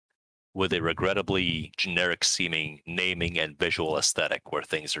cowboy with a regrettably generic seeming naming and visual aesthetic where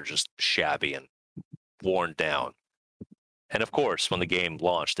things are just shabby and worn down. And of course, when the game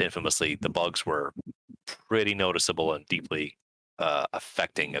launched, infamously, the bugs were pretty noticeable and deeply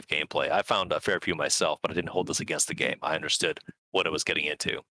affecting of gameplay. I found a fair few myself, but I didn't hold this against the game. I understood what it was getting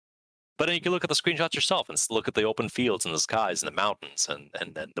into. But then you can look at the screenshots yourself and look at the open fields and the skies and the mountains and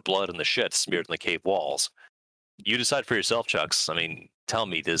the blood and the shit smeared in the cave walls. You decide for yourself, Chucks. I mean, tell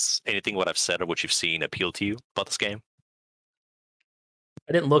me, does anything what I've said or what you've seen appeal to you about this game?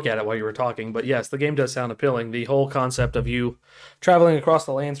 I didn't look at it while you were talking, but yes, the game does sound appealing. The whole concept of you traveling across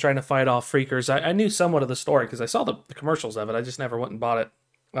the lands trying to fight off freakers. I knew somewhat of the story because I saw the commercials of it. I just never went and bought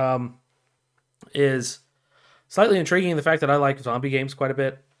it. Is slightly intriguing the fact that I like zombie games quite a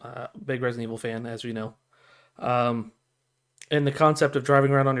bit. Big Resident Evil fan, as we know. And the concept of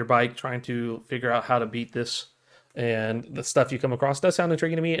driving around on your bike, trying to figure out how to beat this, and the stuff you come across does sound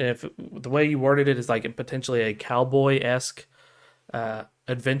intriguing to me. And if the way you worded it is like potentially a cowboy-esque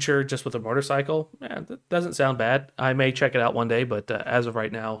adventure just with a motorcycle, that doesn't sound bad. I may check it out one day, but as of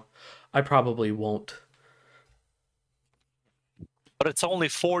right now, I probably won't. But it's only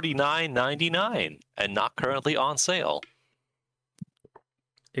 $49.99 and not currently on sale.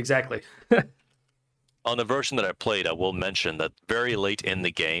 Exactly. On the version that I played, I will mention that very late in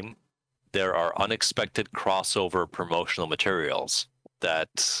the game, there are unexpected crossover promotional materials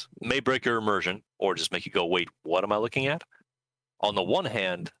that may break your immersion or just make you go, wait, what am I looking at? On the one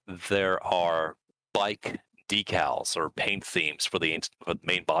hand, there are bike decals or paint themes for the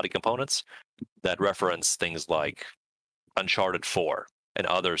main body components that reference things like Uncharted 4 and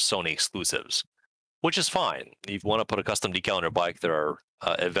other Sony exclusives, which is fine. If you want to put a custom decal on your bike, there are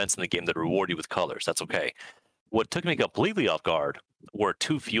events in the game that reward you with colors. That's okay. What took me completely off guard were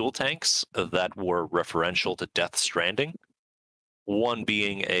two fuel tanks that were referential to Death Stranding. One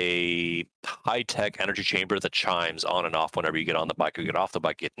being a high-tech energy chamber that chimes on and off whenever you get on the bike or get off the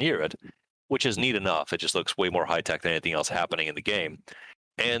bike, get near it, which is neat enough. It just looks way more high-tech than anything else happening in the game.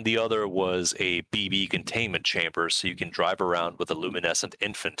 And the other was a BB containment chamber, so you can drive around with a luminescent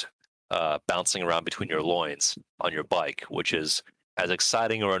infant bouncing around between your loins on your bike, which is as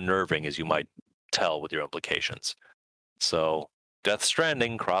exciting or unnerving as you might tell with your implications. So, Death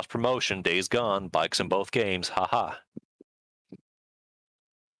Stranding, cross-promotion, Days Gone, bikes in both games, haha.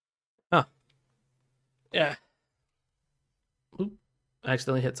 Huh. Yeah. Oop. I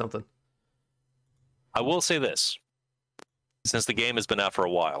accidentally hit something. I will say this. Since the game has been out for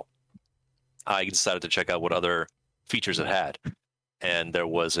a while, I decided to check out what other features it had. and there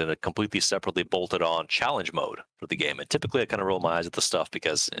was a completely separately bolted on challenge mode for the game. And typically I kind of roll my eyes at the stuff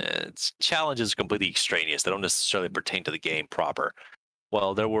because challenges are completely extraneous. They don't necessarily pertain to the game proper.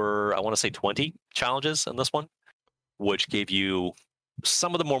 Well, there were, I want to say, 20 challenges in this one, which gave you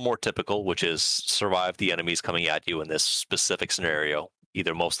some of the more typical, which is survive the enemies coming at you in this specific scenario,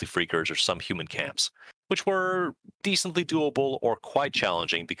 either mostly freakers or some human camps, which were decently doable or quite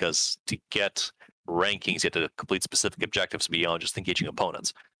challenging because to get rankings, you had to complete specific objectives beyond just engaging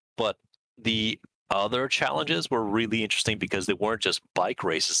opponents. But the other challenges were really interesting because they weren't just bike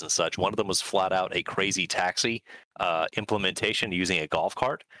races and such. One of them was flat out a crazy taxi implementation using a golf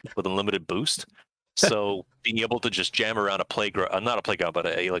cart with unlimited boost. So being able to just jam around a playground, not a playground, but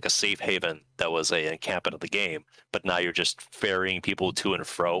like a safe haven that was a encampment of the game. But now you're just ferrying people to and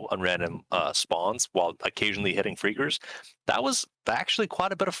fro on random spawns while occasionally hitting freakers. That was actually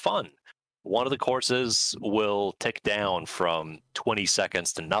quite a bit of fun. One of the courses will tick down from 20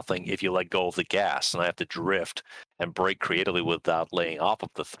 seconds to nothing if you let go of the gas, and I have to drift and brake creatively without laying off of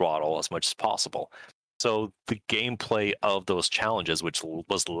the throttle as much as possible. So the gameplay of those challenges, which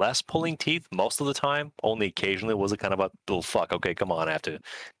was less pulling teeth most of the time, only occasionally was a kind of a, oh, fuck, okay, come on, I have to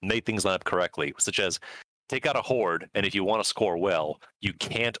make things line up correctly, such as take out a horde, and if you want to score well, you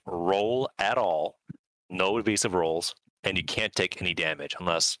can't roll at all, no evasive rolls, and you can't take any damage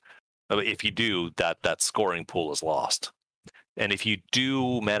unless, if you do, that scoring pool is lost. And if you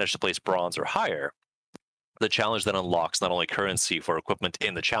do manage to place bronze or higher, the challenge then unlocks not only currency for equipment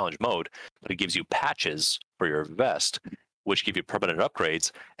in the challenge mode, but it gives you patches for your vest, which give you permanent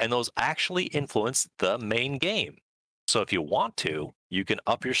upgrades, and those actually influence the main game. So if you want to, you can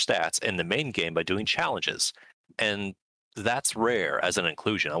up your stats in the main game by doing challenges. And that's rare as an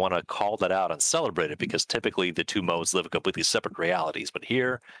inclusion. I want to call that out and celebrate it because typically the two modes live completely separate realities. But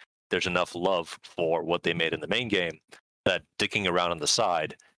here, there's enough love for what they made in the main game that dicking around on the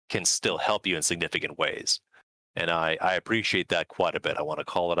side can still help you in significant ways. And I appreciate that quite a bit. I want to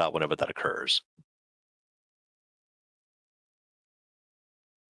call it out whenever that occurs.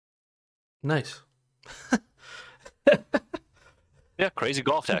 Nice. Yeah, crazy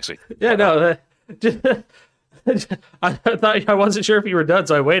golf taxi. Yeah, no. I thought I wasn't sure if you were done,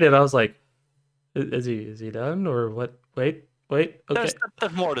 so I waited. I was like, "Is he done or what?" Wait. Okay.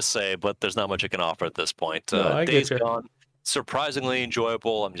 There's more to say, but there's not much I can offer at this point. No, I Days get you. Gone, surprisingly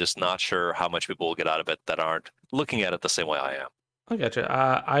enjoyable. I'm just not sure how much people will get out of it that aren't looking at it the same way I am. I got you.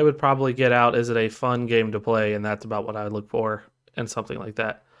 I would probably get out. Is it a fun game to play? And that's about what I would look for, and something like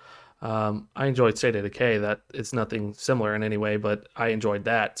that. I enjoyed State of Decay. That it's nothing similar in any way, but I enjoyed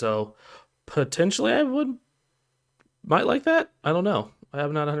that. So potentially, I might like that. I don't know.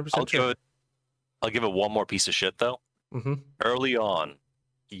 I'm not 100% sure. I'll give it one more piece of shit though. Mm-hmm. Early on,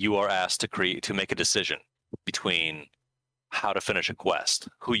 you are asked to make a decision between how to finish a quest,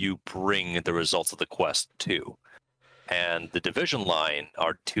 who you bring the results of the quest to. And the division line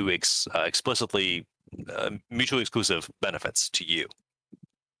are two explicitly mutually exclusive benefits to you.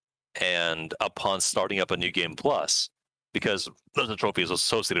 And upon starting up a new game plus, because there's a trophy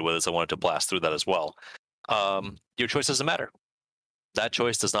associated with it, so I wanted to blast through that as well. Your choice doesn't matter. That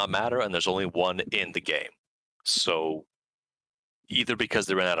choice does not matter, and there's only one in the game. So either because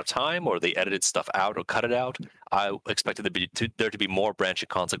they ran out of time or they edited stuff out or cut it out, I expected there to be more branching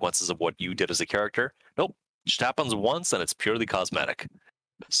consequences of what you did as a character. Nope. It just happens once and it's purely cosmetic.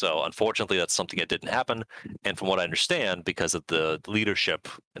 So unfortunately, that's something that didn't happen. And from what I understand, because of the leadership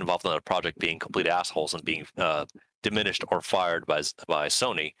involved in the project being complete assholes and being diminished or fired by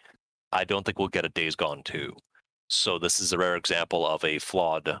Sony, I don't think we'll get a Days Gone 2. So this is a rare example of a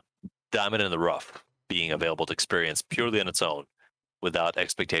flawed diamond in the rough being available to experience purely on its own without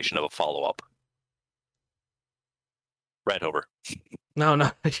expectation of a follow-up. Rant over.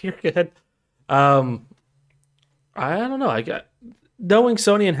 No, you're good. I don't know. I got knowing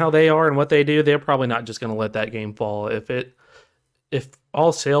Sony and how they are and what they do, they're probably not just going to let that game fall. If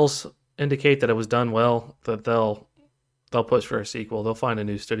all sales indicate that it was done well, that they'll push for a sequel. They'll find a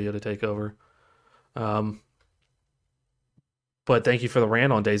new studio to take over. But thank you for the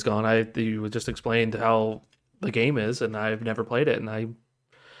rant on Days Gone. You just explained how the game is, and I've never played it, and I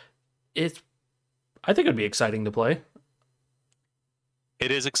think it'd be exciting to play.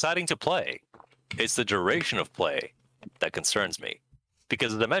 It is exciting to play. It's the duration of play that concerns me.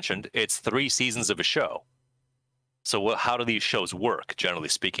 Because as I mentioned, it's 3 seasons of a show. So how do these shows work, generally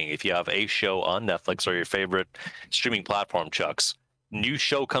speaking? If you have a show on Netflix or your favorite streaming platform, Chucks, new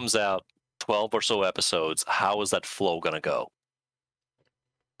show comes out, 12 or so episodes, how is that flow going to go?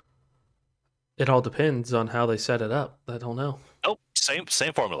 It all depends on how they set it up. I don't know. Oh,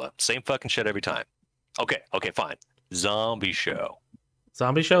 same formula. Same fucking shit every time. Okay, fine. Zombie show.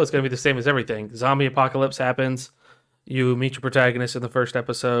 Zombie show, it's going to be the same as everything. Zombie apocalypse happens. You meet your protagonist in the first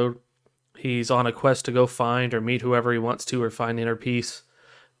episode. He's on a quest to go find or meet whoever he wants to or find inner peace.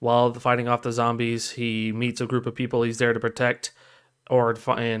 While fighting off the zombies, he meets a group of people he's there to protect or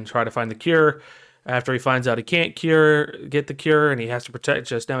and try to find the cure. After he finds out he can't get the cure, and he has to protect.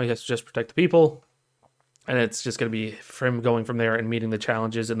 Just now, he has to just protect the people, and it's just going to be him going from there and meeting the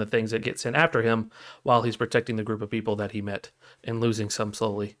challenges and the things that get sent after him, while he's protecting the group of people that he met and losing some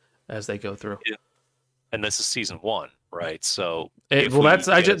slowly as they go through. Yeah. And this is season 1, right? So that's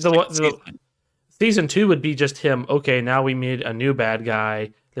I just the season 2 would be just him. Okay, now we meet a new bad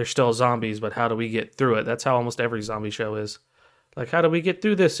guy. They're still zombies, but how do we get through it? That's how almost every zombie show is. Like, how do we get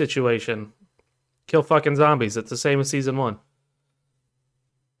through this situation? Kill fucking zombies. It's the same as season 1.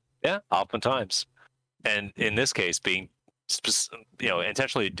 Yeah, oftentimes. And in this case, being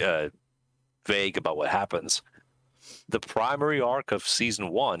intentionally vague about what happens, the primary arc of season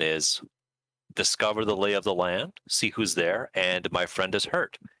 1 is discover the lay of the land, see who's there, and my friend is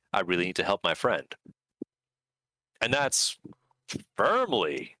hurt. I really need to help my friend. And that's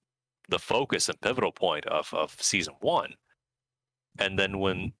firmly the focus and pivotal point of season 1. And then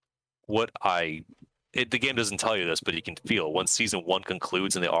the game doesn't tell you this, but you can feel once season 1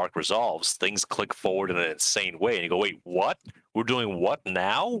 concludes and the arc resolves, things click forward in an insane way, and you go, "Wait, what? We're doing what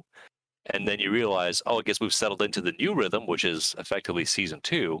now?" And then you realize, "Oh, I guess we've settled into the new rhythm, which is effectively season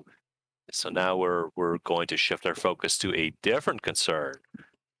 2. So now we're going to shift our focus to a different concern,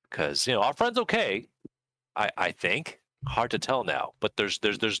 because our friend's okay. I think hard to tell now, but there's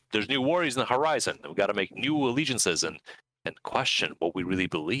new worries in the horizon. We've got to make new allegiances and question what we really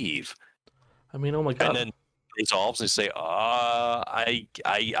believe." I mean, oh my god. And then resolves and say, I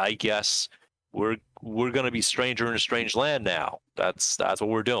guess we're gonna be stranger in a strange land now. That's what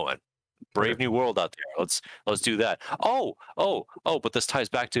we're doing. Brave new world out there. Let's do that. Oh, but this ties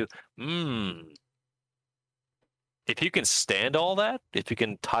back to if you can stand all that, if you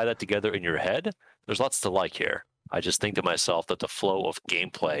can tie that together in your head, there's lots to like here. I just think to myself that the flow of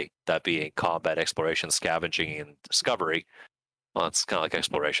gameplay, that being combat, exploration, scavenging, and discovery, well, it's kind of like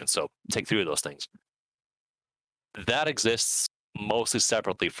exploration. So take 3 of those things. That exists mostly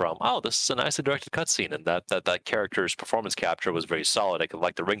separately from, this is a nicely directed cutscene, and that character's performance capture was very solid. I could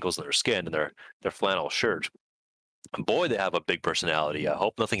like the wrinkles in their skin and their flannel shirt. And boy, they have a big personality. I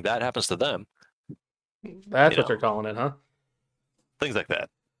hope nothing bad happens to them. That's what they're calling it, huh? Things like that.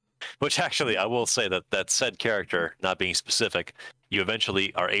 Which actually, I will say that said character, not being specific, you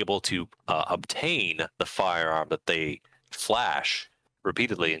eventually are able to obtain the firearm that they flash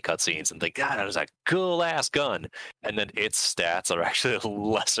repeatedly in cutscenes and think, God, that is a cool ass gun. And then its stats are actually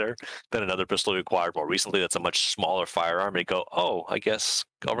lesser than another pistol we acquired more recently that's a much smaller firearm. And you go, oh, I guess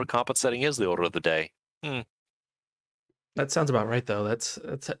overcompensating is the order of the day. That sounds about right, though. That's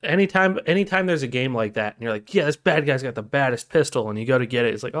anytime there's a game like that, and you're like, yeah, this bad guy's got the baddest pistol, and you go to get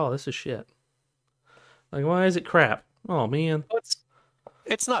it, it's like, oh, this is shit. Like, why is it crap? Oh man,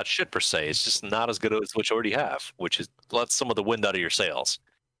 it's not shit per se. It's just not as good as what you already have, which is lets some of the wind out of your sails.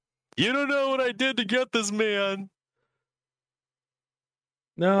 You don't know what I did to get this, man.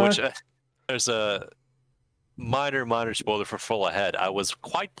 No, which there's a minor spoiler for full ahead. I was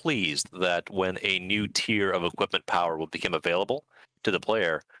quite pleased that when a new tier of equipment power will become available to the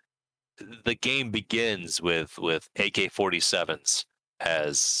player, the game begins with AK-47s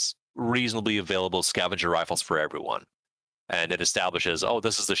as reasonably available scavenger rifles for everyone, and it establishes, oh,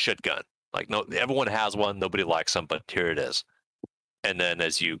 this is the shit gun. Like, no, everyone has one, nobody likes them, but here it is. And then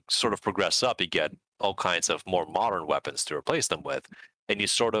as you sort of progress up, you get all kinds of more modern weapons to replace them with, and you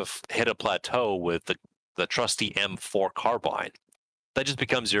sort of hit a plateau with the trusty M4 carbine. That just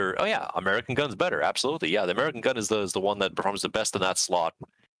becomes your, oh yeah, American gun's better. Absolutely. Yeah, the American gun is the one that performs the best in that slot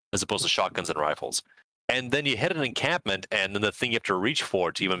as opposed to shotguns and rifles. And then you hit an encampment, and then the thing you have to reach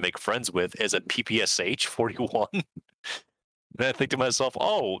for to even make friends with is a PPSH 41. And I think to myself,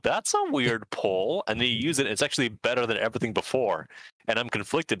 oh, that's a weird pull. And then you use it, and it's actually better than everything before. And I'm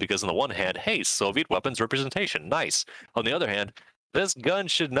conflicted because on the one hand, hey, Soviet weapons representation, nice. On the other hand, this gun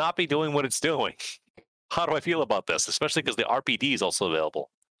should not be doing what it's doing. How do I feel about this? Especially because the RPD is also available.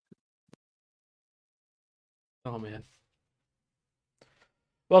 oh man.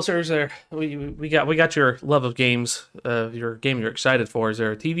 Well, sir, is there we got your love of games, your game you're excited for? Is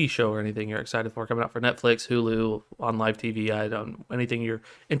there a TV show or anything you're excited for coming out for Netflix, Hulu, on live TV? I don't anything you're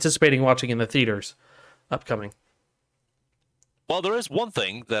anticipating watching in the theaters upcoming. Well, there is one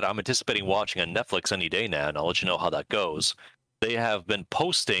thing that I'm anticipating watching on Netflix any day now, and I'll let you know how that goes. They have been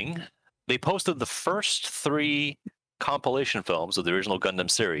posting. They posted the first 3 compilation films of the original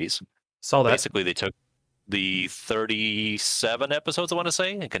Gundam series. Saw that. Basically, they took the 37 episodes, I want to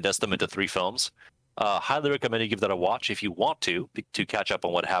say, and condensed them into 3 films. Highly recommend you give that a watch if you want to catch up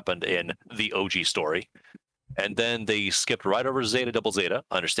on what happened in the OG story. And then they skipped right over Zeta Double Zeta,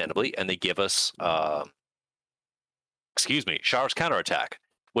 understandably, and they give us, Char's Counterattack,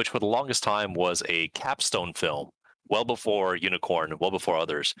 which for the longest time was a capstone film, well before Unicorn, well before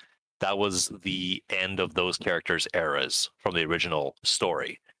others. That was the end of those characters' eras from the original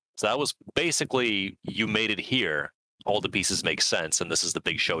story. So that was basically, you made it here, all the pieces make sense, and this is the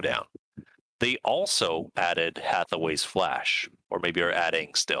big showdown. They also added Hathaway's Flash, or maybe are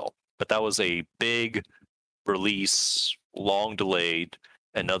adding still, but that was a big release, long delayed,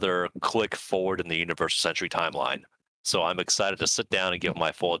 another click forward in the Universal Century timeline. So I'm excited to sit down and give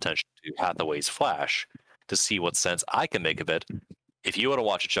my full attention to Hathaway's Flash to see what sense I can make of it. If you want to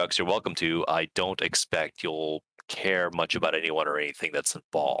watch it, Chucks, you're welcome to. I don't expect you'll care much about anyone or anything that's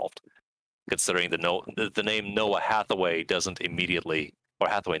involved, considering the name Noah Hathaway doesn't immediately, or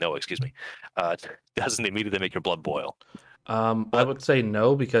Hathaway Noah, excuse me, doesn't immediately make your blood boil. I would say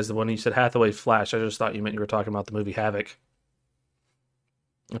no, because when you said Hathaway's Flash, I just thought you meant you were talking about the movie Havoc.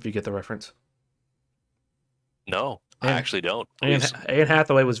 If you get the reference. No, I actually don't. Anne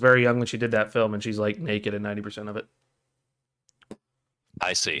Hathaway was very young when she did that film, and she's like naked in 90% of it.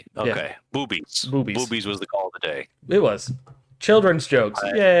 I see. Okay. Yeah. Boobies. Boobies. Boobies was the call of the day. It was. Children's jokes.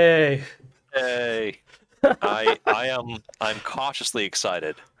 Yay. Yay. I'm cautiously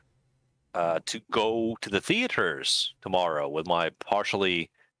excited to go to the theaters tomorrow with my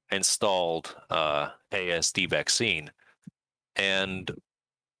partially installed ASD vaccine and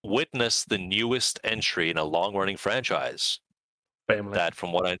witness the newest entry in a long-running franchise. Family. That,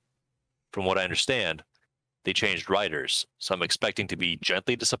 from what I understand, they changed writers, so I'm expecting to be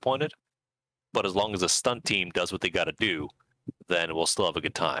gently disappointed. But as long as the stunt team does what they got to do, then we'll still have a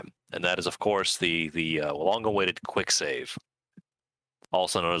good time. And that is, of course, the long-awaited quick save,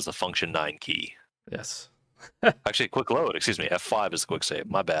 also known as the Function 9 key. Yes. Actually, quick load. Excuse me. F5 is the quick save.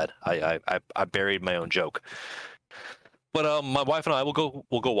 My bad. I buried my own joke. But my wife and I will go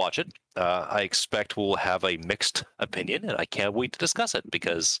watch it. I expect we'll have a mixed opinion, and I can't wait to discuss it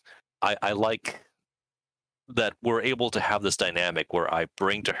because I like that we're able to have this dynamic where I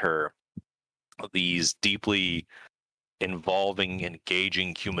bring to her these deeply involving,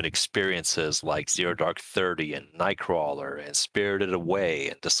 engaging human experiences like Zero Dark 30 and Nightcrawler and Spirited Away,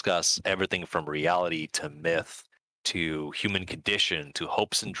 and discuss everything from reality to myth to human condition to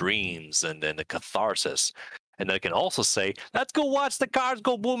hopes and dreams and then the catharsis. And I can also say, let's go watch the cars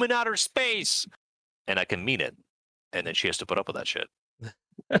go boom in outer space. And I can mean it. And then she has to put up with that shit.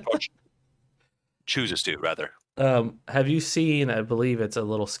 Chooses to, rather. Have you seen, I believe it's a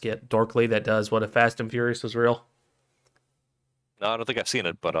little skit, Dorkly, that does What If Fast and Furious Was Real? No, I don't think I've seen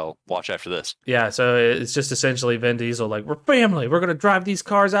it, but I'll watch after this. Yeah, so it's just essentially Vin Diesel, like, we're family. We're going to drive these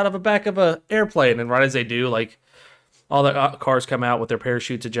cars out of the back of an airplane. And right as they do, like, all the cars come out with their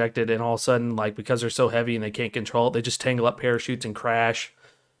parachutes ejected, and all of a sudden, like, because they're so heavy and they can't control it, they just tangle up parachutes and crash.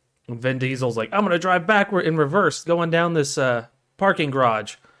 And Vin Diesel's like, I'm going to drive backward in reverse, going down this parking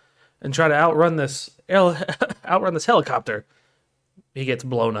garage and try to outrun this helicopter. He gets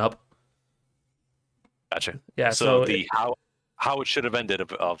blown up. Gotcha. Yeah, so how it should have ended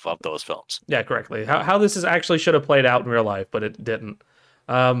of those films. Yeah, correctly. How this is actually should have played out in real life, but it didn't.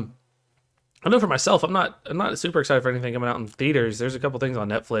 I know for myself, I'm not super excited for anything coming out in theaters. There's a couple things on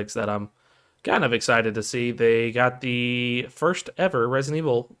Netflix that I'm kind of excited to see. They got the first ever Resident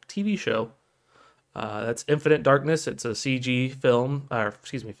Evil TV show. That's Infinite Darkness. It's a CG film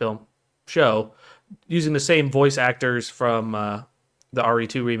show using the same voice actors from the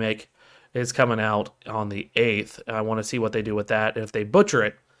RE2 remake. It's coming out on the 8th. I want to see what they do with that. And if they butcher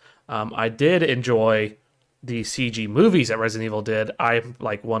it, I did enjoy the CG movies that Resident Evil did. I'm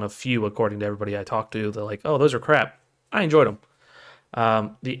like one of few, according to everybody I talked to. They're like, oh, those are crap. I enjoyed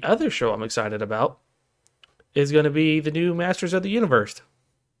them. The other show I'm excited about is going to be the new Masters of the Universe.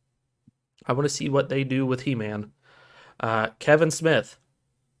 I want to see what they do with He-Man. Kevin Smith.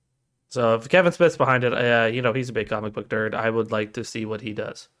 So if Kevin Smith's behind it, he's a big comic book nerd. I would like to see what he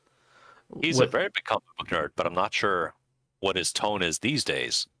does. He's a very big comic book nerd, but I'm not sure what his tone is these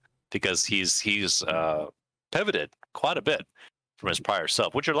days, because he's pivoted quite a bit from his prior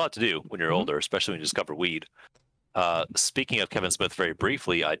self, which you're allowed to do when you're older, especially when you discover weed. Speaking of Kevin Smith, very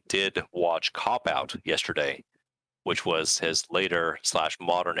briefly, I did watch Cop Out yesterday, which was his later /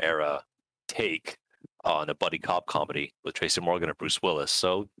 modern era take on a buddy cop comedy with Tracy Morgan and Bruce Willis.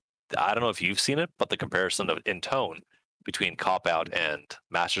 So I don't know if you've seen it, but the comparison in tone between Cop Out and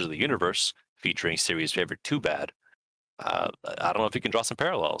Masters of the Universe, featuring series favorite Too Bad, I don't know if you can draw some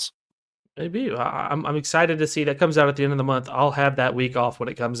parallels. Maybe I'm excited to see that comes out at the end of the month. I'll have that week off when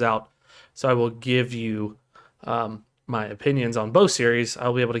it comes out, so I will give you my opinions on both series.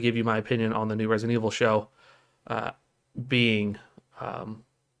 I'll be able to give you my opinion on the new Resident Evil show, uh, being um,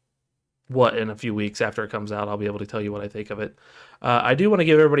 what in a few weeks after it comes out, I'll be able to tell you what I think of it. I do want to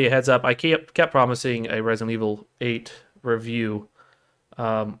give everybody a heads up. I kept promising a Resident Evil 8 review.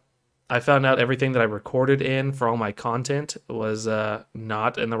 Um, I found out everything that I recorded in for all my content was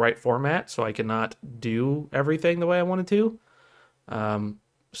not in the right format, so I cannot do everything the way I wanted to. Um,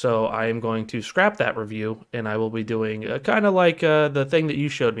 so I am going to scrap that review, and I will be doing kind of like the thing that you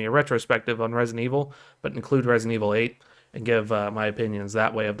showed me, a retrospective on Resident Evil, but include Resident Evil 8 and give my opinions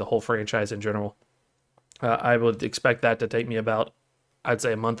that way of the whole franchise in general. I would expect that to take me about, I'd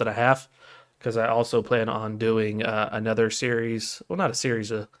say, a month and a half, because I also plan on doing another series. Well, not a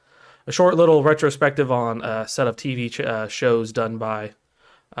series, a short little retrospective on a set of TV shows done by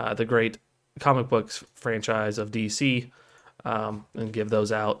the great comic books franchise of DC, and give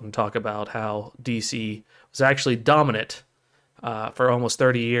those out and talk about how DC was actually dominant for almost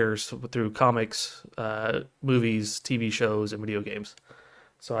 30 years through comics, movies, TV shows, and video games.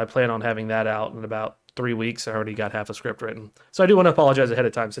 So I plan on having that out in about 3 weeks. I already got half a script written. So I do want to apologize ahead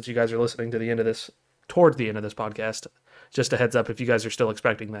of time since you guys are listening to the end of this, towards the end of this podcast. Just a heads up, if you guys are still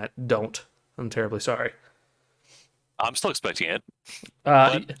expecting that, don't. I'm terribly sorry. I'm still expecting it,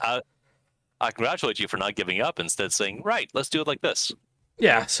 Uh, but I congratulate you for not giving up. Instead, saying, "Right, let's do it like this."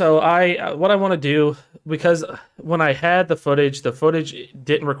 yeah, so what I want to do, because when I had the footage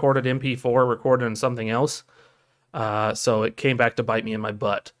didn't record at MP4, recorded in something else. So it came back to bite me in my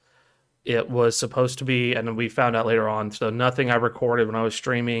butt. It was supposed to be, and we found out later on, so nothing I recorded when I was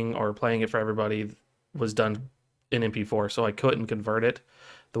streaming or playing it for everybody was done in MP4, so I couldn't convert it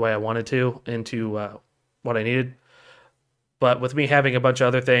the way I wanted to into what I needed. But with me having a bunch of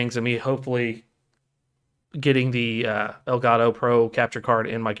other things and me hopefully getting the Elgato Pro capture card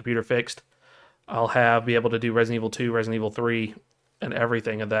in my computer fixed, I'll be able to do Resident Evil 2, Resident Evil 3, and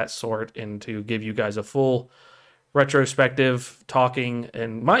everything of that sort, and to give you guys a full retrospective talking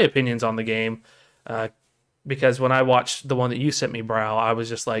and my opinions on the game. Because when I watched the one that you sent me, Brow, I was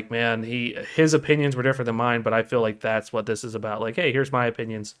just like, man, his opinions were different than mine, but I feel like that's what this is about. Like, hey, here's my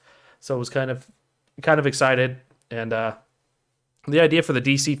opinions. So I was kind of excited, and the idea for the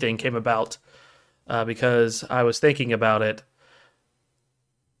DC thing came about because I was thinking about it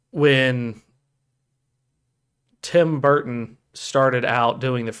when Tim Burton started out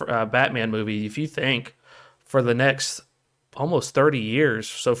doing the Batman movie. If you think for the next almost 30 years,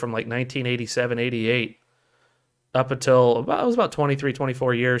 so from like 1987, 88, up until about, it was about 23,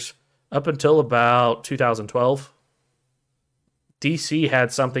 24 years, up until about 2012, DC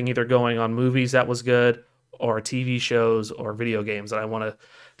had something either going on movies that was good, or TV shows, or video games that I want to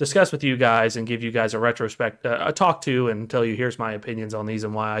discuss with you guys and give you guys a retrospect, a talk to, and tell you here's my opinions on these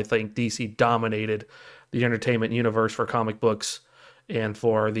and why I think DC dominated the entertainment universe for comic books and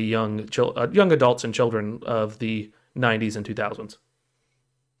for the young adults and children of the 90s and 2000s.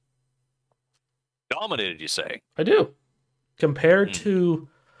 Dominated, you say? I do. Compared to,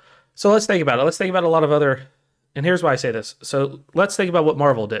 so let's think about it. Let's think about a lot of other, and here's why I say this. So let's think about what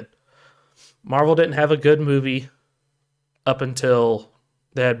Marvel did. Marvel didn't have a good movie up until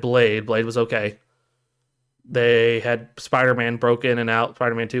they had Blade. Blade was okay. They had Spider-Man broke in and out.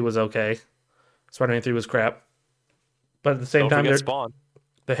 Spider-Man 2 was okay. Spider-Man 3 was crap. But at the same time, Spawn.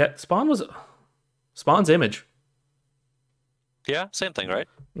 Spawn's Image. Yeah, same thing, right?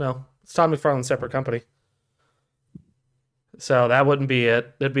 No, it's Todd McFarlane's separate company. So that wouldn't be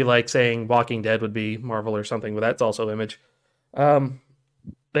it. It'd be like saying Walking Dead would be Marvel or something, but that's also Image.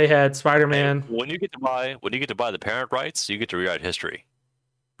 They had Spider-Man. When you get to buy the parent rights, you get to rewrite history.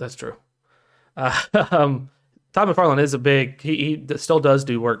 That's true. Todd McFarlane is a big. He still does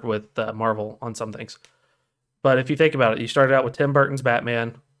do work with Marvel on some things. But if you think about it, you started out with Tim Burton's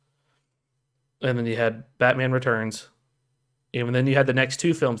Batman, and then you had Batman Returns, and then you had the next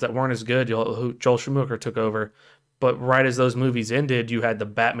two films that weren't as good. Joel Schumacher took over. But right as those movies ended, you had the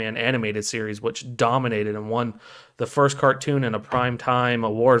Batman animated series, which dominated and won the first cartoon and a primetime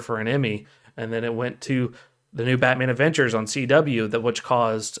award for an Emmy. And then it went to the new Batman Adventures on CW, which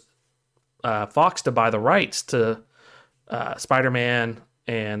caused Fox to buy the rights to Spider-Man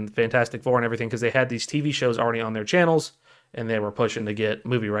and Fantastic Four and everything, because they had these TV shows already on their channels, and they were pushing to get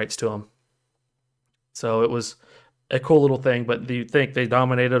movie rights to them. So it was a cool little thing, but do you think they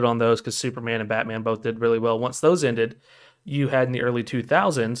dominated on those because Superman and Batman both did really well? Once those ended, you had in the early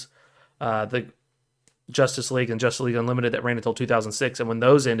 2000s the Justice League and Justice League Unlimited that ran until 2006, and when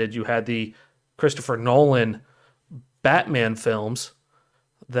those ended, you had the Christopher Nolan Batman films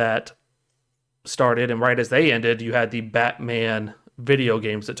that started, and right as they ended, you had the Batman video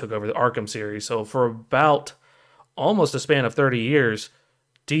games that took over the Arkham series. So for about almost a span of 30 years,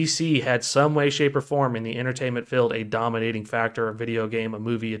 DC had some way, shape, or form in the entertainment field a dominating factor, a video game, a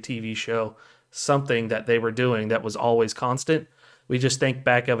movie, a TV show, something that they were doing that was always constant. We just think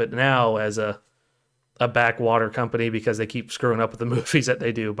back of it now as a backwater company because they keep screwing up with the movies that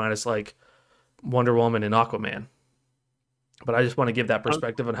they do, minus like Wonder Woman and Aquaman. But I just want to give that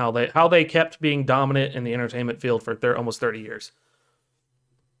perspective on how they kept being dominant in the entertainment field for almost 30 years.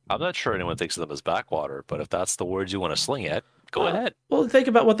 I'm not sure anyone thinks of them as backwater, but if that's the words you want to sling at, go ahead. Well, think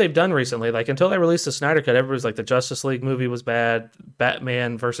about what they've done recently. Like until they released the Snyder Cut, everybody was like the Justice League movie was bad,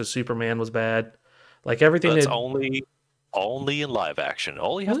 Batman versus Superman was bad. Like everything That's that only in live action.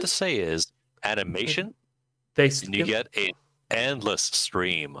 All you have to say is animation, they and you get an endless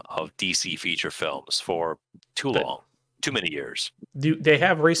stream of DC feature films for too long, too many years. they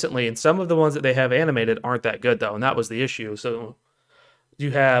have recently, and some of the ones that they have animated aren't that good though, and that was the issue. So you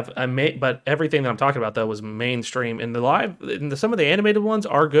have but everything that I'm talking about though was mainstream. And some of the animated ones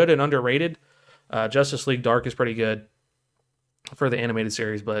are good and underrated. Justice League Dark is pretty good for the animated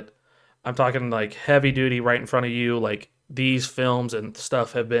series, but I'm talking like heavy duty right in front of you. Like these films and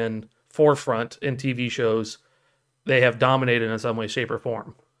stuff have been forefront in TV shows. They have dominated in some way, shape, or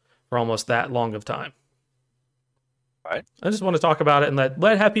form for almost that long of time. Right. I just want to talk about it and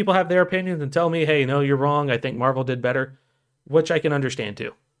let have people have their opinions and tell me, hey, no, you're wrong. I think Marvel did better, which I can understand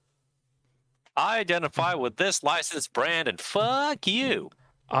too. I identify with this licensed brand, and fuck you.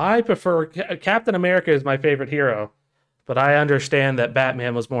 I prefer Captain America is my favorite hero, but I understand that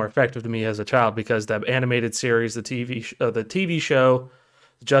Batman was more effective to me as a child because the animated series, the TV show,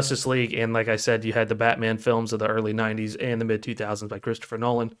 Justice League, and like I said, you had the Batman films of the early '90s and the mid 2000s by Christopher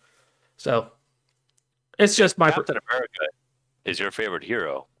Nolan. So it's just my Captain America is your favorite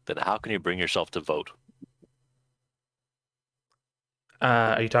hero. Then how can you bring yourself to vote?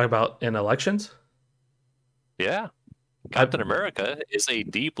 Are you talking about in elections? Yeah, Captain America is a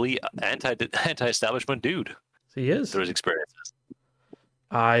deeply anti-establishment dude He is. through his experiences.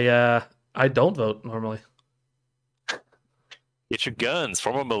 I don't vote normally. Get your guns,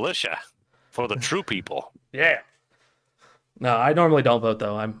 form a militia for the true people. Yeah. No, I normally don't vote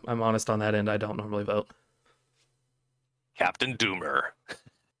though. I'm honest on that end. I don't normally vote. Captain Doomer.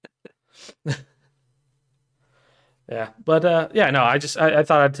 Yeah, but yeah, no, I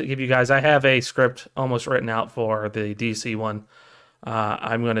thought I'd give you guys. I have a script almost written out for the DC one.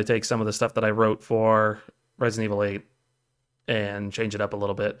 I'm going to take some of the stuff that I wrote for Resident Evil 8 and change it up a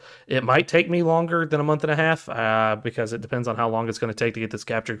little bit. It might take me longer than a month and a half because it depends on how long it's going to take to get this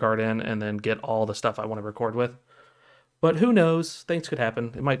capture card in and then get all the stuff I want to record with. But who knows? Things could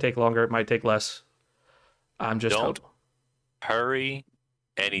happen. It might take longer. It might take less. I'm just Don't hurry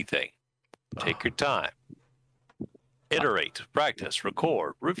anything. Take your time. Iterate, practice,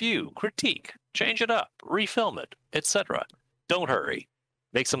 record, review, critique, change it up, refilm it, etc. Don't hurry.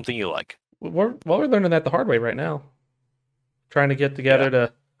 Make something you like. We're learning that the hard way right now. Trying to get together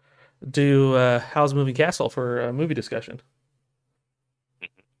to do How's Moving Castle for a movie discussion.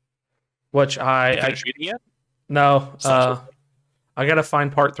 Which I Finish reading yet? no, I gotta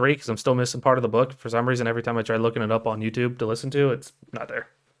find part 3 because I'm still missing part of the book. For some reason, every time I try looking it up on YouTube to listen to, it's not there.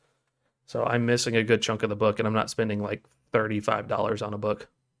 So I'm missing a good chunk of the book, and I'm not spending like $35 on a book.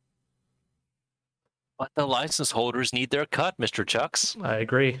 But the license holders need their cut, Mr. Chucks. I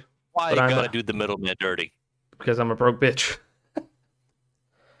agree. Why But you gotta do the middleman dirty? Because I'm a broke bitch.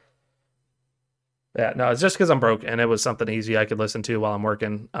 Yeah, no, it's just because I'm broke, and it was something easy I could listen to while I'm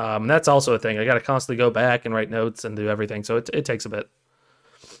working. That's also a thing. I got to constantly go back and write notes and do everything, so it takes a bit.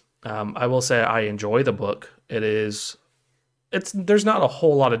 I will say I enjoy the book. There's not a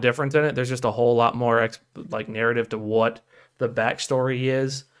whole lot of difference in it. There's just a whole lot more narrative to what the backstory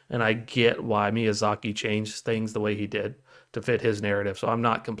is, and I get why Miyazaki changed things the way he did to fit his narrative. So I'm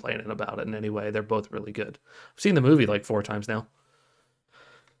not complaining about it in any way. They're both really good. I've seen the movie like 4 times now.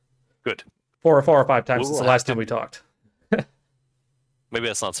 Good. 4 or 5 times since the last time we talked. Maybe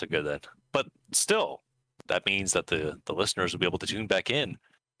that's not so good then. But still, that means that the listeners will be able to tune back in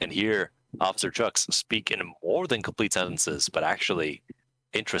and hear Officer Chucks speak in more than complete sentences, but actually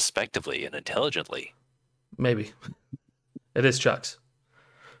introspectively and intelligently. Maybe. It is Chuck's.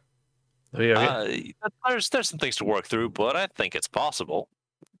 There's some things to work through, but I think it's possible.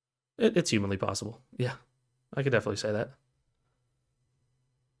 It's humanly possible. Yeah, I could definitely say that.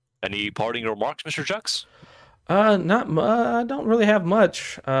 Any parting remarks, Mr. Chucks? I don't really have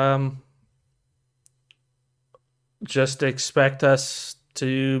much. Just expect us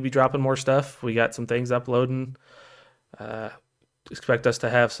to be dropping more stuff. We got some things uploading. expect us to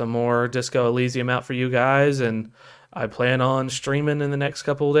have some more Disco Elysium out for you guys, and I plan on streaming in the next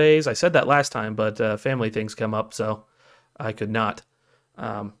couple of days. I said that last time, but family things come up, so I could not.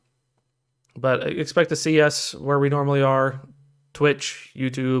 Um, but expect to see us where we normally are: Twitch,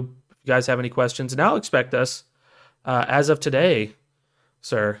 YouTube. If you guys have any questions, now expect us as of today,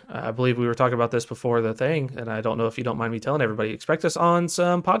 sir. I believe we were talking about this before the thing, and I don't know if you don't mind me telling everybody. Expect us on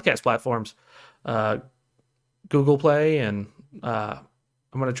some podcast platforms, uh, Google Play, and I'm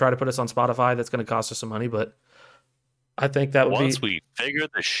going to try to put us on Spotify. That's going to cost us some money, but I think that would be. Once we figure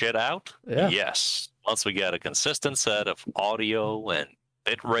the shit out, Yeah. yes. Once we get a consistent set of audio and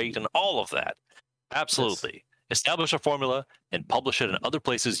bit rate and all of that, absolutely. Establish a formula and publish it in other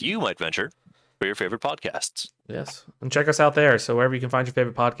places you might venture for your favorite podcasts. Yes. And check us out there. So wherever you can find your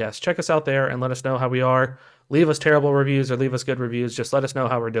favorite podcast, check us out there and let us know how we are. Leave us terrible reviews or leave us good reviews. Just let us know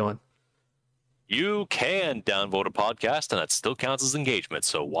how we're doing. You can downvote a podcast, and that still counts as engagement,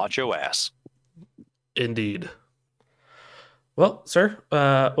 so watch your ass. Indeed. Well, sir,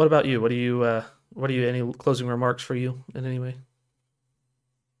 what about you? Any closing remarks for you in any way?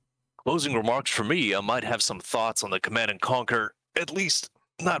 Closing remarks for me, I might have some thoughts on the Command & Conquer, at least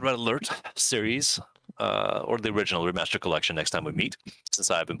not Red Alert series, or the original Remaster Collection next time we meet, since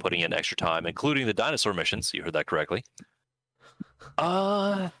I've been putting in extra time, including the dinosaur missions. You heard that correctly.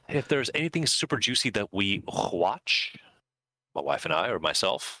 If there's anything super juicy that we watch, my wife and I, or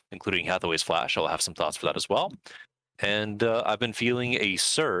myself, including Hathaway's Flash, I'll have some thoughts for that as well. And I've been feeling a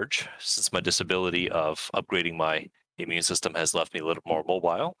surge since my disability of upgrading my immune system has left me a little more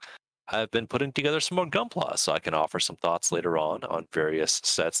mobile. I've been putting together some more Gunpla, so I can offer some thoughts later on various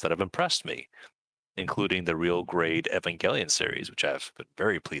sets that have impressed me, including the Real Grade Evangelion series, which I've been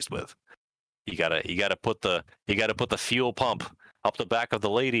very pleased with. You gotta put the fuel pump up the back of the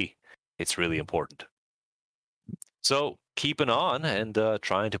lady. It's really important. So keeping on and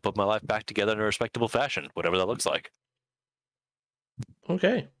trying to put my life back together in a respectable fashion, whatever that looks like.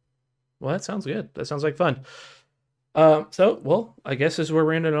 Okay. Well, that sounds good. That sounds like fun. I guess this is where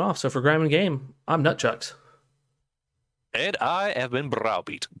we're ending it off. So for Grime and Game, I'm Nutchucks. And I have been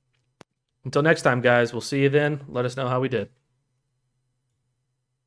browbeat. Until next time, guys, we'll see you then. Let us know how we did.